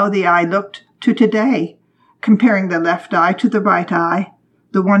how the eye looked to today, comparing the left eye to the right eye,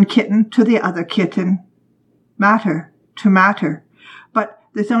 the one kitten to the other kitten, matter to matter. But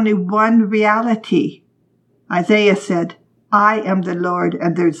there's only one reality. Isaiah said, "I am the Lord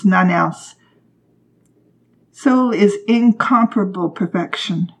and there's none else." Soul is incomparable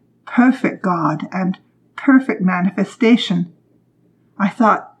perfection, perfect God, and perfect manifestation. I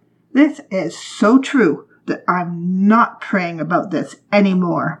thought, this is so true that I'm not praying about this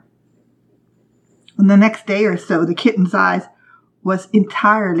anymore. And the next day or so, the kitten's eyes was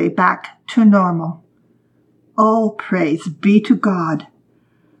entirely back to normal. All praise be to God.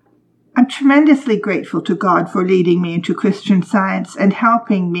 I'm tremendously grateful to God for leading me into Christian Science and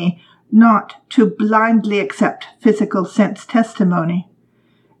helping me not to blindly accept physical sense testimony.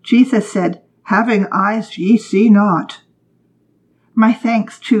 Jesus said, "Having eyes ye see not." My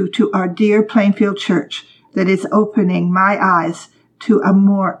thanks, too, to our dear Plainfield Church that is opening my eyes to a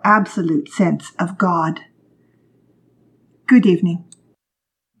more absolute sense of God. Good evening.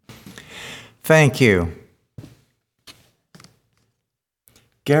 Thank you.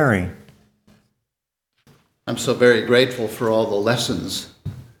 Gary. I'm so very grateful for all the lessons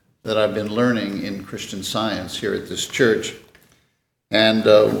that I've been learning in Christian Science here at this church. And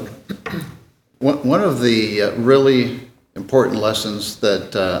one of the really important lessons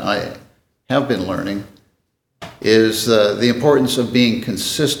that I have been learning is the importance of being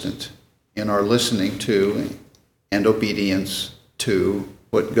consistent in our listening to and obedience to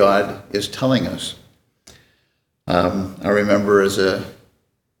what God is telling us. I remember as a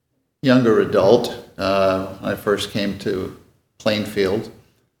younger adult, when I first came to Plainfield,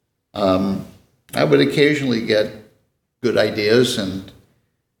 I would occasionally get good ideas, and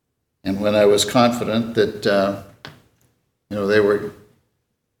when I was confident that they were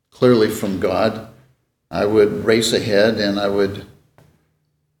clearly from God, I would race ahead and I would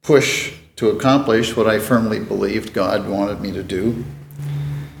push to accomplish what I firmly believed God wanted me to do.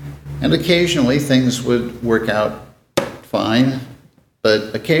 And occasionally things would work out fine,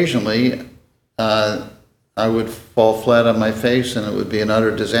 but occasionally I would fall flat on my face and it would be an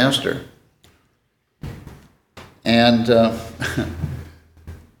utter disaster. And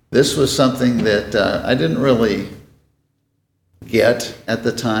this was something that I didn't really get at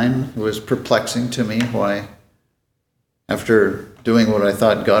the time. It was perplexing to me why, after doing what I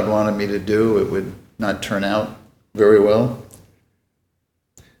thought God wanted me to do, it would not turn out very well.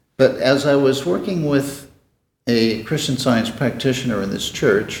 But as I was working with a Christian Science practitioner in this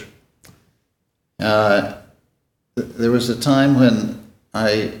church, there was a time when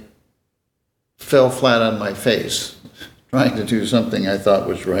I fell flat on my face trying to do something I thought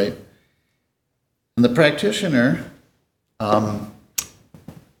was right. And the practitioner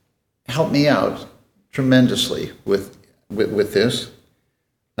helped me out tremendously with this.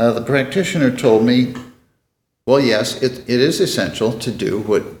 The practitioner told me, well, yes, it is essential to do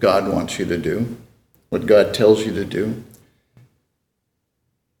what God wants you to do, what God tells you to do.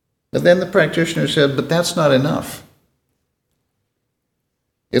 But then the practitioner said, but that's not enough.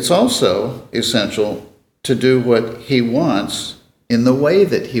 It's also essential to do what he wants in the way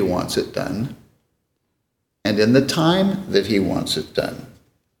that he wants it done and in the time that he wants it done.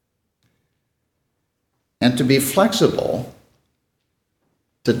 And to be flexible,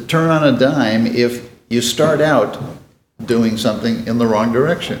 to turn on a dime if you start out doing something in the wrong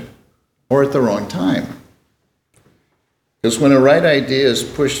direction or at the wrong time. Because when a right idea is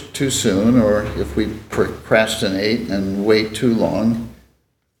pushed too soon, or if we procrastinate and wait too long,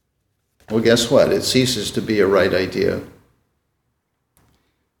 well, guess what? It ceases to be a right idea.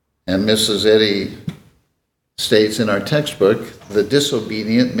 And Mrs. Eddy states in our textbook, the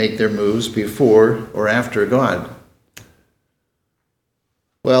disobedient make their moves before or after God.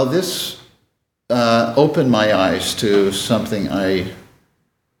 Well, this opened my eyes to something I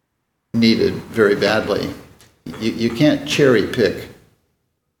needed very badly. You can't cherry pick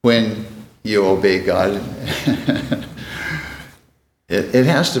when you obey God. It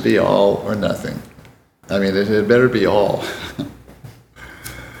has to be all or nothing. I mean, it had better be all.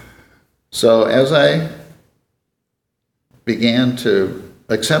 So as I began to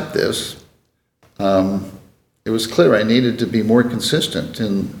accept this, it was clear I needed to be more consistent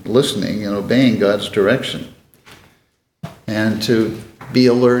in listening and obeying God's direction, and to be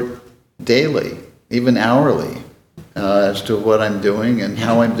alert daily, even hourly, as to what I'm doing and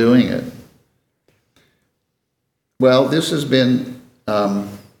how I'm doing it. Well, this has been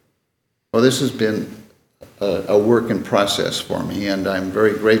a work in process for me, and I'm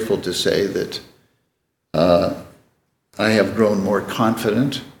very grateful to say that I have grown more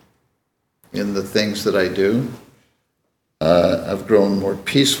confident in the things that I do. I've grown more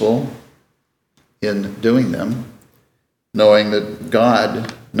peaceful in doing them, knowing that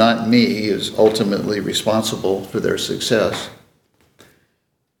God, not me, is ultimately responsible for their success.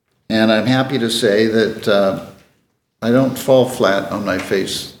 And I'm happy to say that I don't fall flat on my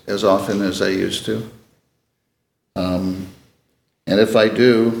face as often as I used to. And if I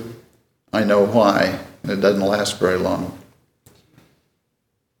do, I know why, and it doesn't last very long.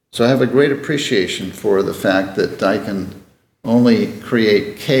 So I have a great appreciation for the fact that I can only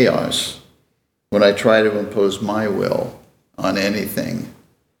create chaos when I try to impose my will on anything,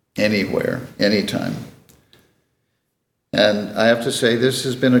 anywhere, anytime. And I have to say, this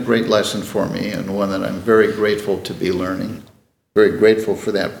has been a great lesson for me, and one that I'm very grateful to be learning. Very grateful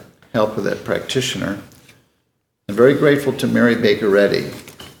for that help of that practitioner. I'm very grateful to Mary Baker Eddy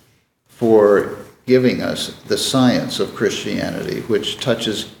for giving us the science of Christianity, which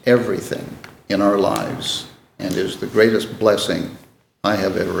touches everything in our lives and is the greatest blessing I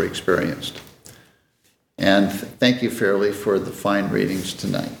have ever experienced. And thank you, Fairley, for the fine readings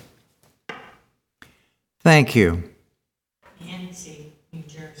tonight. Thank you. Nancy, New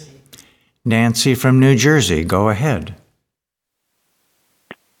Jersey. Nancy from New Jersey, go ahead.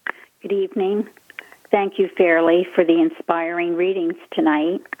 Good evening. Thank you, Fairley, for the inspiring readings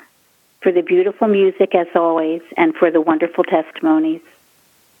tonight, for the beautiful music as always, and for the wonderful testimonies.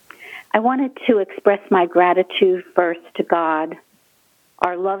 I wanted to express my gratitude first to God,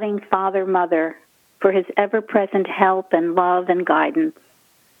 our loving Father, Mother, for his ever-present help and love and guidance,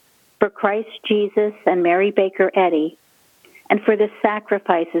 for Christ Jesus and Mary Baker Eddy, and for the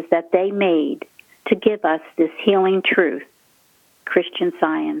sacrifices that they made to give us this healing truth, Christian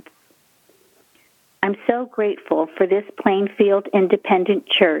Science. I'm so grateful for this Plainfield Independent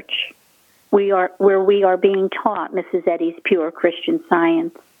Church, where we are being taught Mrs. Eddy's pure Christian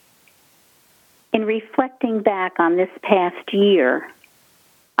Science. In reflecting back on this past year,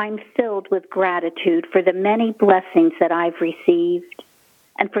 I'm filled with gratitude for the many blessings that I've received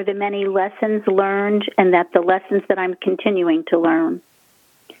and for the many lessons learned and the lessons that I'm continuing to learn.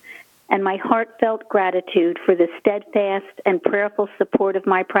 And my heartfelt gratitude for the steadfast and prayerful support of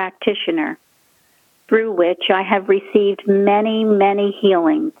my practitioner, through which I have received many, many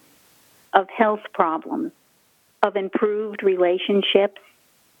healings of health problems, of improved relationships,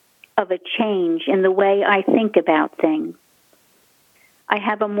 of a change in the way I think about things. I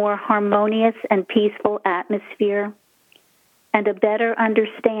have a more harmonious and peaceful atmosphere and a better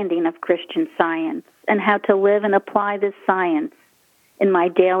understanding of Christian Science and how to live and apply this science in my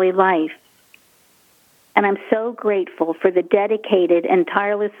daily life. And I'm so grateful for the dedicated and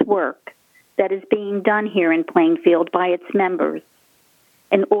tireless work that is being done here in Plainfield by its members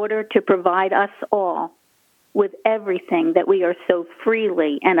in order to provide us all with everything that we are so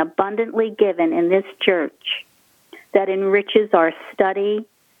freely and abundantly given in this church that enriches our study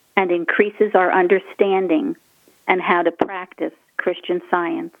and increases our understanding and how to practice Christian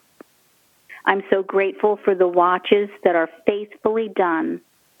Science. I'm so grateful for the watches that are faithfully done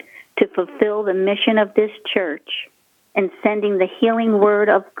to fulfill the mission of this church in sending the healing word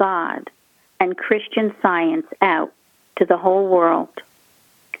of God and Christian Science out to the whole world.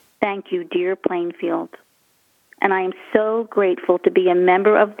 Thank you, dear Plainfield. And I am so grateful to be a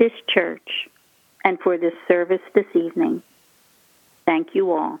member of this church and for this service this evening. Thank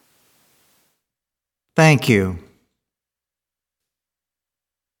you all. Thank you.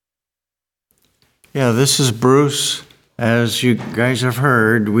 Yeah, this is Bruce. As you guys have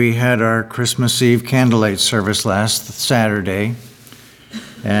heard, we had our Christmas Eve candlelight service last Saturday.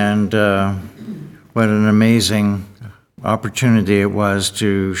 And what an amazing opportunity it was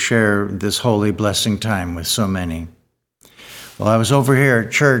to share this holy blessing time with so many. Well, I was over here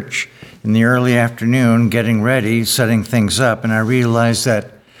at church in the early afternoon getting ready, setting things up, and I realized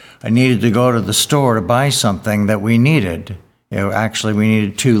that I needed to go to the store to buy something that we needed. Actually, we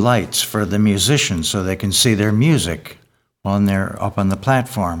needed 2 lights for the musicians so they can see their music when they're up on the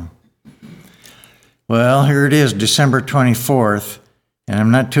platform. Well, here it is, December 24th, and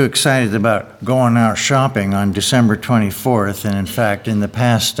I'm not too excited about going out shopping on December 24th. And in fact, in the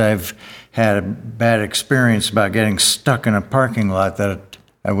past, I've had a bad experience about getting stuck in a parking lot that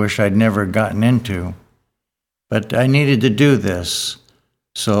I wish I'd never gotten into. But I needed to do this.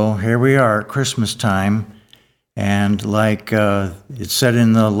 So here we are at Christmas time, and like it said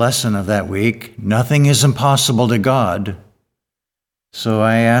in the lesson of that week, nothing is impossible to God. So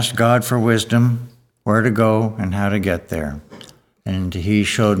I asked God for wisdom, where to go and how to get there. And he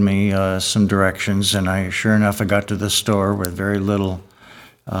showed me some directions, and sure enough, I got to the store with very little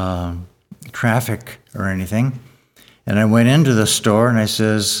traffic or anything. And I went into the store and I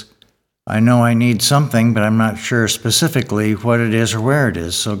says, I know I need something, but I'm not sure specifically what it is or where it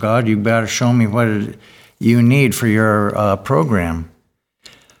is. So God, you've got to show me what you need for your program.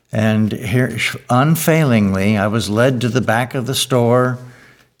 And here, unfailingly, I was led to the back of the store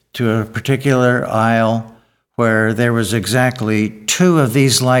to a particular aisle where there was exactly 2 of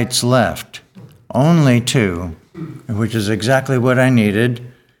these lights left. Only 2, which is exactly what I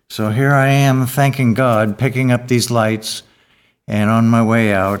needed. So here I am thanking God, picking up these lights, and on my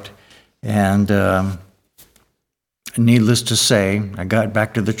way out. And needless to say, I got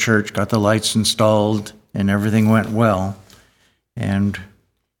back to the church, got the lights installed, and everything went well. And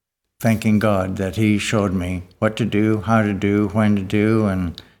thanking God that he showed me what to do, how to do, when to do,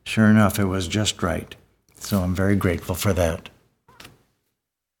 and sure enough, it was just right. So I'm very grateful for that.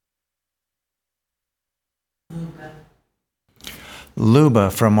 Luba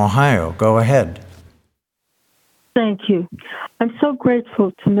from Ohio, go ahead. Thank you. I'm so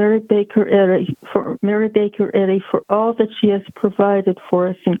grateful to Mary Baker Eddy for all that she has provided for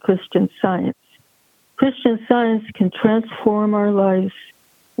us in Christian Science. Christian Science can transform our lives,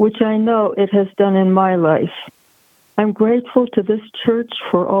 which I know it has done in my life. I'm grateful to this church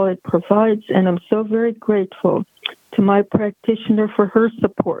for all it provides, and I'm so very grateful to my practitioner for her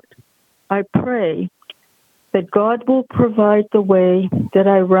support. I pray that God will provide the way that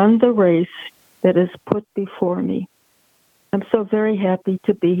I run the race that is put before me. I'm so very happy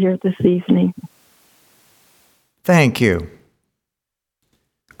to be here this evening. Thank you.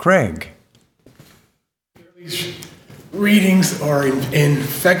 Craig. These readings are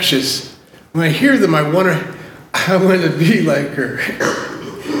infectious. When I hear them, I want to be like her.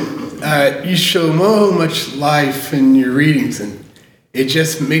 You show so much life in your readings, and it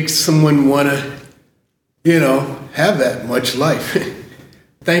just makes someone want to, have that much life.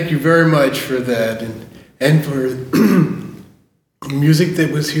 Thank you very much for that, and for the music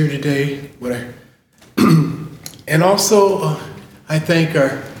that was here today. And also, I thank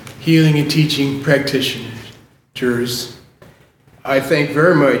our healing and teaching practitioners. I thank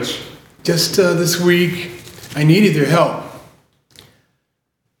very much. Just this week, I needed their help.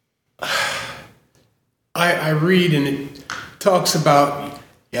 I read, and it talks about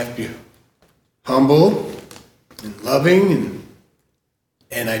you have to be humble and loving,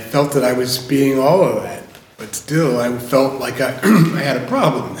 and I felt that I was being all of that, but still I felt like I had a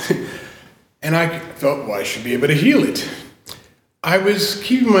problem. And I felt, I should be able to heal it. I was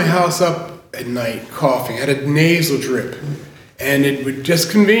keeping my house up at night, coughing. I had a nasal drip, and it would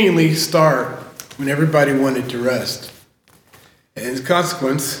just conveniently start when everybody wanted to rest. And as a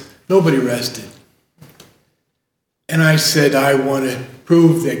consequence, nobody rested. And I said, I want to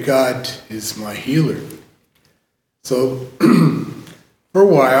prove that God is my healer. So for a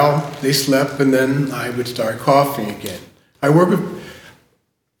while, they slept, and then I would start coughing again. I work with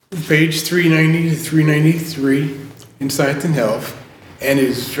page 390 to 393 in Science and Health, and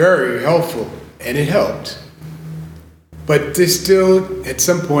it's very helpful, and it helped. But still, at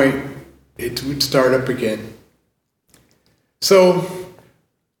some point, it would start up again. So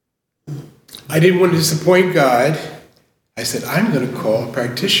I didn't want to disappoint God. I said, I'm going to call a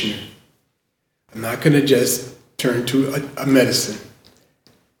practitioner. I'm not going to just turn to a medicine.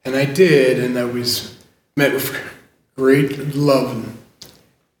 And I did, and I was met with great love.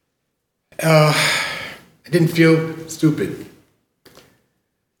 I didn't feel stupid.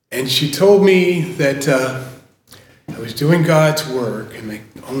 And she told me that I was doing God's work, and I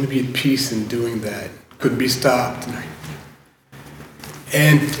could only be at peace in doing that. Couldn't be stopped.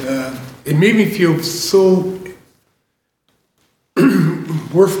 And it made me feel so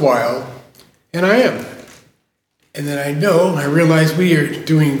worthwhile, and I am. And then I realize we are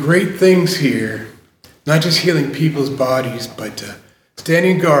doing great things here, not just healing people's bodies, but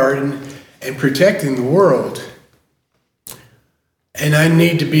standing guard and protecting the world. And I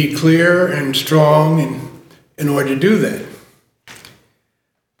need to be clear and strong in order to do that.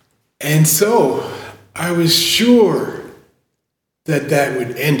 And so I was sure that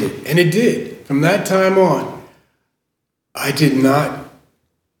would end it. And it did. From that time on, I did not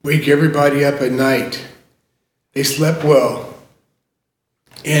wake everybody up at night. They slept well.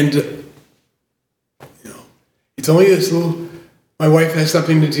 And, it's only this little, my wife has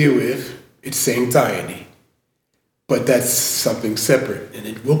something to deal with. It's anxiety. But that's something separate, and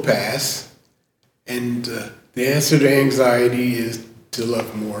it will pass. And the answer to anxiety is to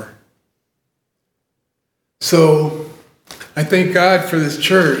love more. So I thank God for this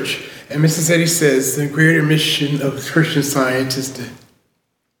church. And Mrs. Eddy says the greater mission of Christian Science is to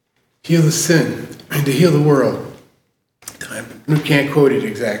heal the sin and to heal the world. I can't quote it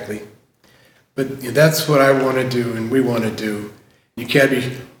exactly. But that's what I want to do and we want to do. You can't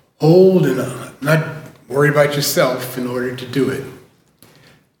be old and not worry about yourself in order to do it.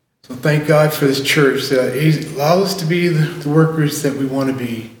 So thank God for this church that allows us to be the workers that we want to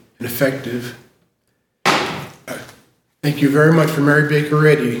be and effective. Thank you very much for Mary Baker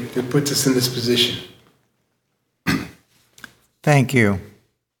Eddy that puts us in this position. Thank you.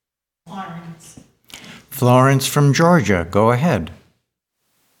 Florence. Florence from Georgia, go ahead.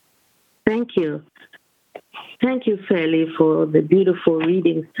 Thank you. Thank you, Fairley, for the beautiful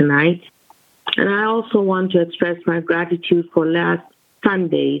readings tonight. And I also want to express my gratitude for last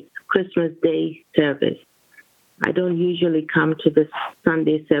Sunday's Christmas Day service. I don't usually come to the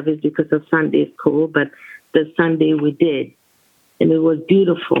Sunday service because of Sunday school, but the Sunday we did, and it was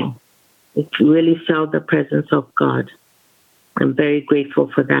beautiful. It really felt the presence of God. I'm very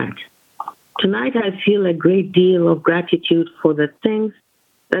grateful for that. Tonight I feel a great deal of gratitude for the things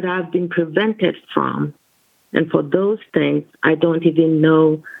that I've been prevented from, and for those things I don't even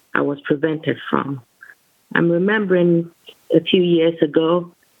know I was prevented from. I'm remembering a few years ago,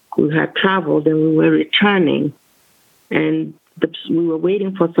 we had traveled and we were returning, and we were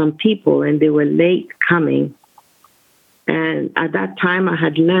waiting for some people and they were late coming. And at that time, I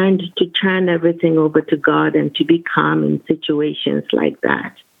had learned to turn everything over to God and to be calm in situations like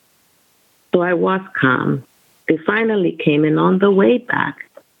that. So I was calm. They finally came, and on the way back,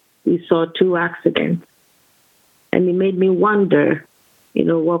 we saw 2 accidents. And it made me wonder,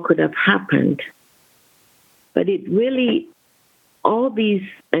 what could have happened. But it really, all these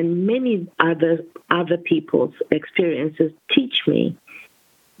and many other people's experiences teach me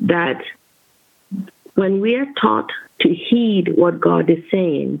that when we are taught to heed what God is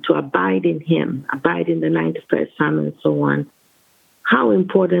saying, to abide in Him, abide in the 91st Psalm and so on, how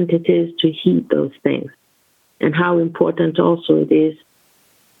important it is to heed those things, and how important also it is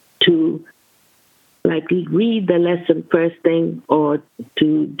to read the lesson first thing or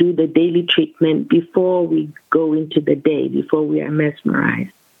to do the daily treatment before we go into the day, before we are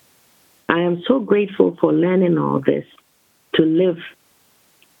mesmerized. I am so grateful for learning all this, to live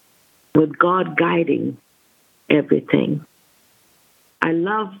with God guiding everything. I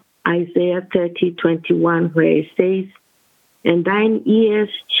love Isaiah 30:21, where it says, "And thine ears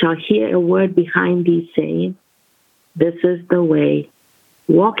shall hear a word behind thee saying, This is the way,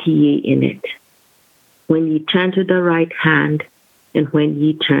 walk ye in it. When ye turn to the right hand, and when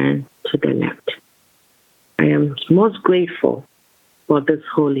ye turn to the left." I am most grateful for this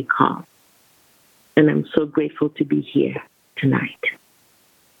holy call. And I'm so grateful to be here tonight.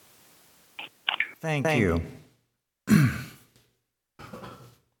 Thank you.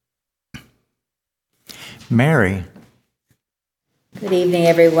 Mary. Good evening,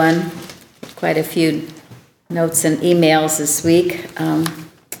 everyone. Quite a few notes and emails this week.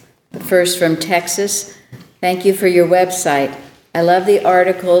 The first from Texas. Thank you for your website. I love the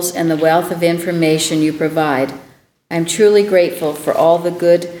articles and the wealth of information you provide. I'm truly grateful for all the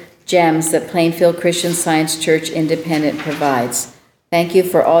good gems that Plainfield Christian Science Church Independent provides. Thank you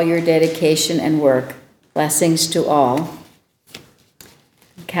for all your dedication and work. Blessings to all.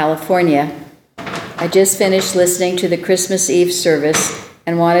 California. I just finished listening to the Christmas Eve service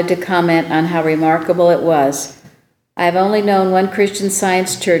and wanted to comment on how remarkable it was. I have only known one Christian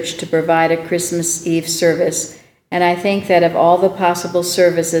Science church to provide a Christmas Eve service, and I think that of all the possible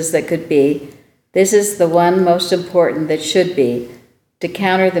services that could be, this is the one most important that should be, to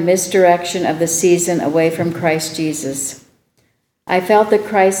counter the misdirection of the season away from Christ Jesus. I felt the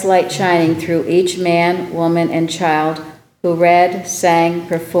Christ light shining through each man, woman, and child who read, sang,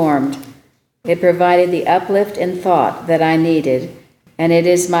 performed. It provided the uplift and thought that I needed, and it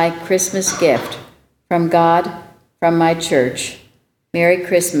is my Christmas gift from God from my church. Merry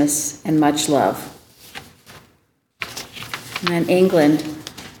Christmas and much love. And England,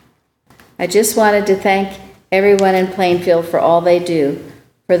 I just wanted to thank everyone in Plainfield for all they do,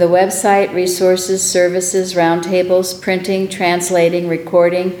 for the website, resources, services, roundtables, printing, translating,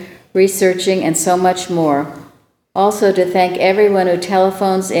 recording, researching, and so much more. Also to thank everyone who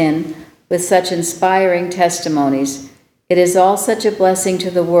telephones in with such inspiring testimonies. It is all such a blessing to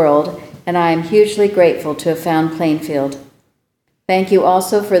the world, and I am hugely grateful to have found Plainfield. Thank you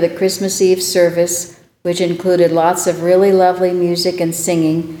also for the Christmas Eve service, which included lots of really lovely music and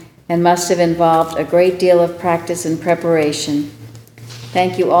singing, and must have involved a great deal of practice and preparation.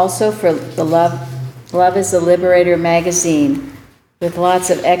 Thank you also for the Love is the Liberator magazine, with lots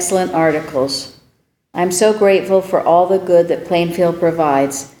of excellent articles. I'm so grateful for all the good that Plainfield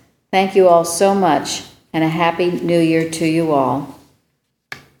provides. Thank you all so much, and a Happy New Year to you all.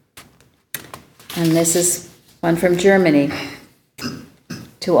 And this is one from Germany.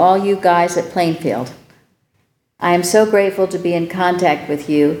 To all you guys at Plainfield, I am so grateful to be in contact with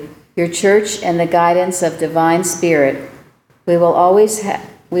you, your church, and the guidance of Divine Spirit. We will always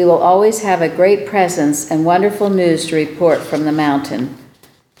have a great presence and wonderful news to report from the mountain.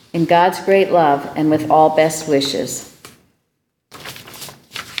 In God's great love and with all best wishes.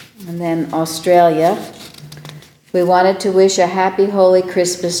 And then Australia. We wanted to wish a happy, holy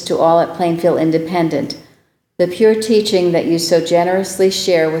Christmas to all at Plainfield Independent. The pure teaching that you so generously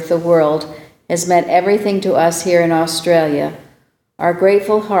share with the world has meant everything to us here in Australia. Our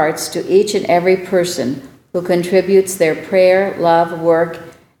grateful hearts to each and every person who contributes their prayer, love, work,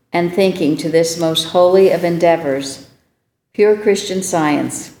 and thinking to this most holy of endeavors, pure Christian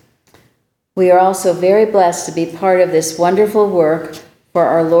Science. We are also very blessed to be part of this wonderful work for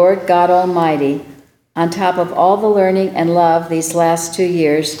our Lord God Almighty. On top of all the learning and love these last 2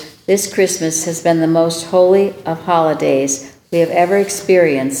 years, this Christmas has been the most holy of holidays we have ever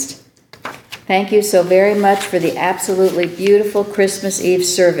experienced. Thank you so very much for the absolutely beautiful Christmas Eve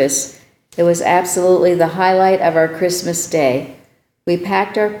service. It was absolutely the highlight of our Christmas day. We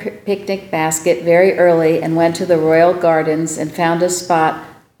packed our picnic basket very early and went to the Royal Gardens and found a spot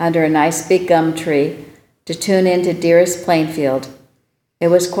under a nice big gum tree to tune into Dearest Plainfield. It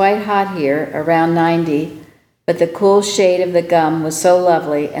was quite hot here, around 90, but the cool shade of the gum was so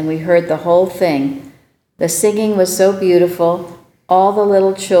lovely, and we heard the whole thing. The singing was so beautiful, all the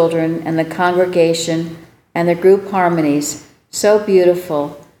little children and the congregation and the group harmonies, so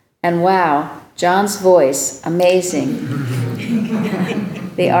beautiful. And wow, John's voice, amazing.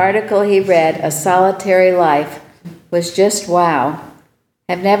 The article he read, A Solitary Life, was just wow.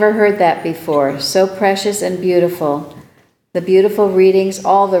 I've never heard that before, so precious and beautiful. The beautiful readings,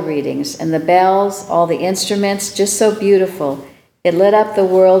 all the readings, and the bells, all the instruments, just so beautiful. It lit up the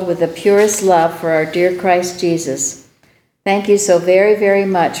world with the purest love for our dear Christ Jesus. Thank you so very, very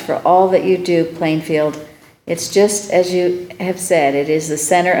much for all that you do, Plainfield. It's just as you have said, it is the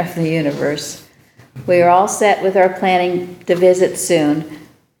center of the universe. We are all set with our planning to visit soon.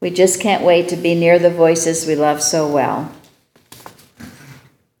 We just can't wait to be near the voices we love so well.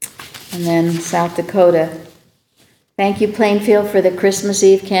 And then South Dakota. Thank you, Plainfield, for the Christmas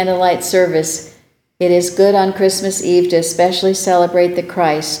Eve candlelight service. It is good on Christmas Eve to especially celebrate the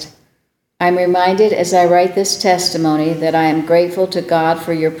Christ. I'm reminded as I write this testimony that I am grateful to God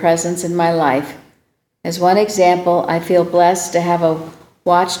for your presence in my life. As one example, I feel blessed to have a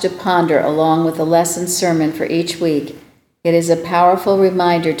watch to ponder along with a lesson sermon for each week. It is a powerful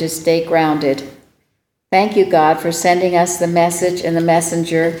reminder to stay grounded. Thank you, God, for sending us the message and the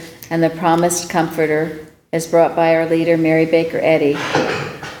messenger and the promised comforter, as brought by our leader, Mary Baker Eddy.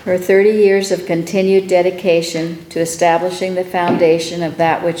 Her 30 years of continued dedication to establishing the foundation of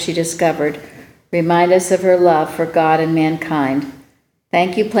that which she discovered remind us of her love for God and mankind.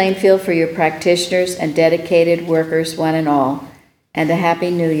 Thank you, Plainfield, for your practitioners and dedicated workers, one and all, and a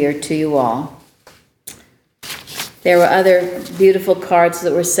Happy New Year to you all. There were other beautiful cards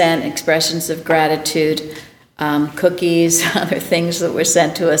that were sent, expressions of gratitude, cookies, other things that were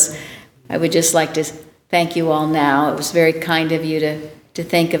sent to us. I would just like to thank you all now. It was very kind of you to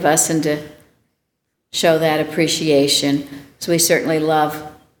think of us and to show that appreciation. So we certainly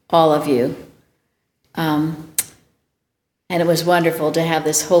love all of you. And it was wonderful to have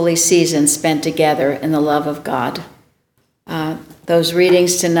this holy season spent together in the love of God. Those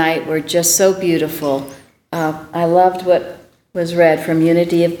readings tonight were just so beautiful. I loved what was read from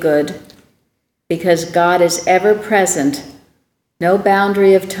Unity of Good. Because God is ever present, no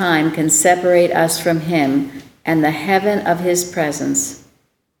boundary of time can separate us from Him and the heaven of His presence.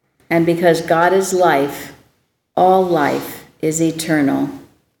 And because God is life, all life is eternal.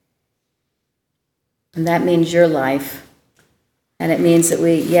 And that means your life. And it means that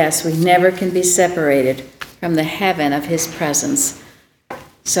we never can be separated from the heaven of his presence.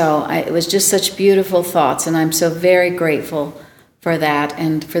 So it was just such beautiful thoughts, and I'm so very grateful for that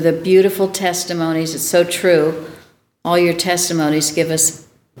and for the beautiful testimonies. It's so true. All your testimonies give us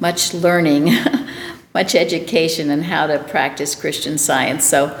much learning, much education in how to practice Christian Science.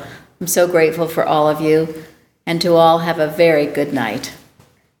 So I'm so grateful for all of you, and to all have a very good night.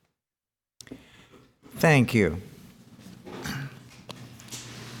 Thank you.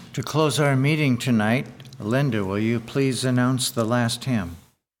 To close our meeting tonight, Linda, will you please announce the last hymn?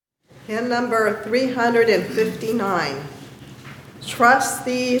 Hymn number 359. Trust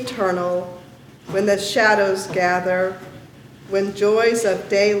the eternal when the shadows gather, when joys of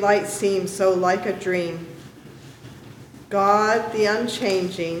daylight seem so like a dream. God, the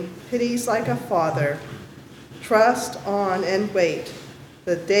unchanging, pities like a father. Trust on and wait,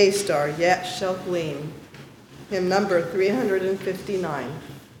 the day star yet shall gleam. Hymn number 359.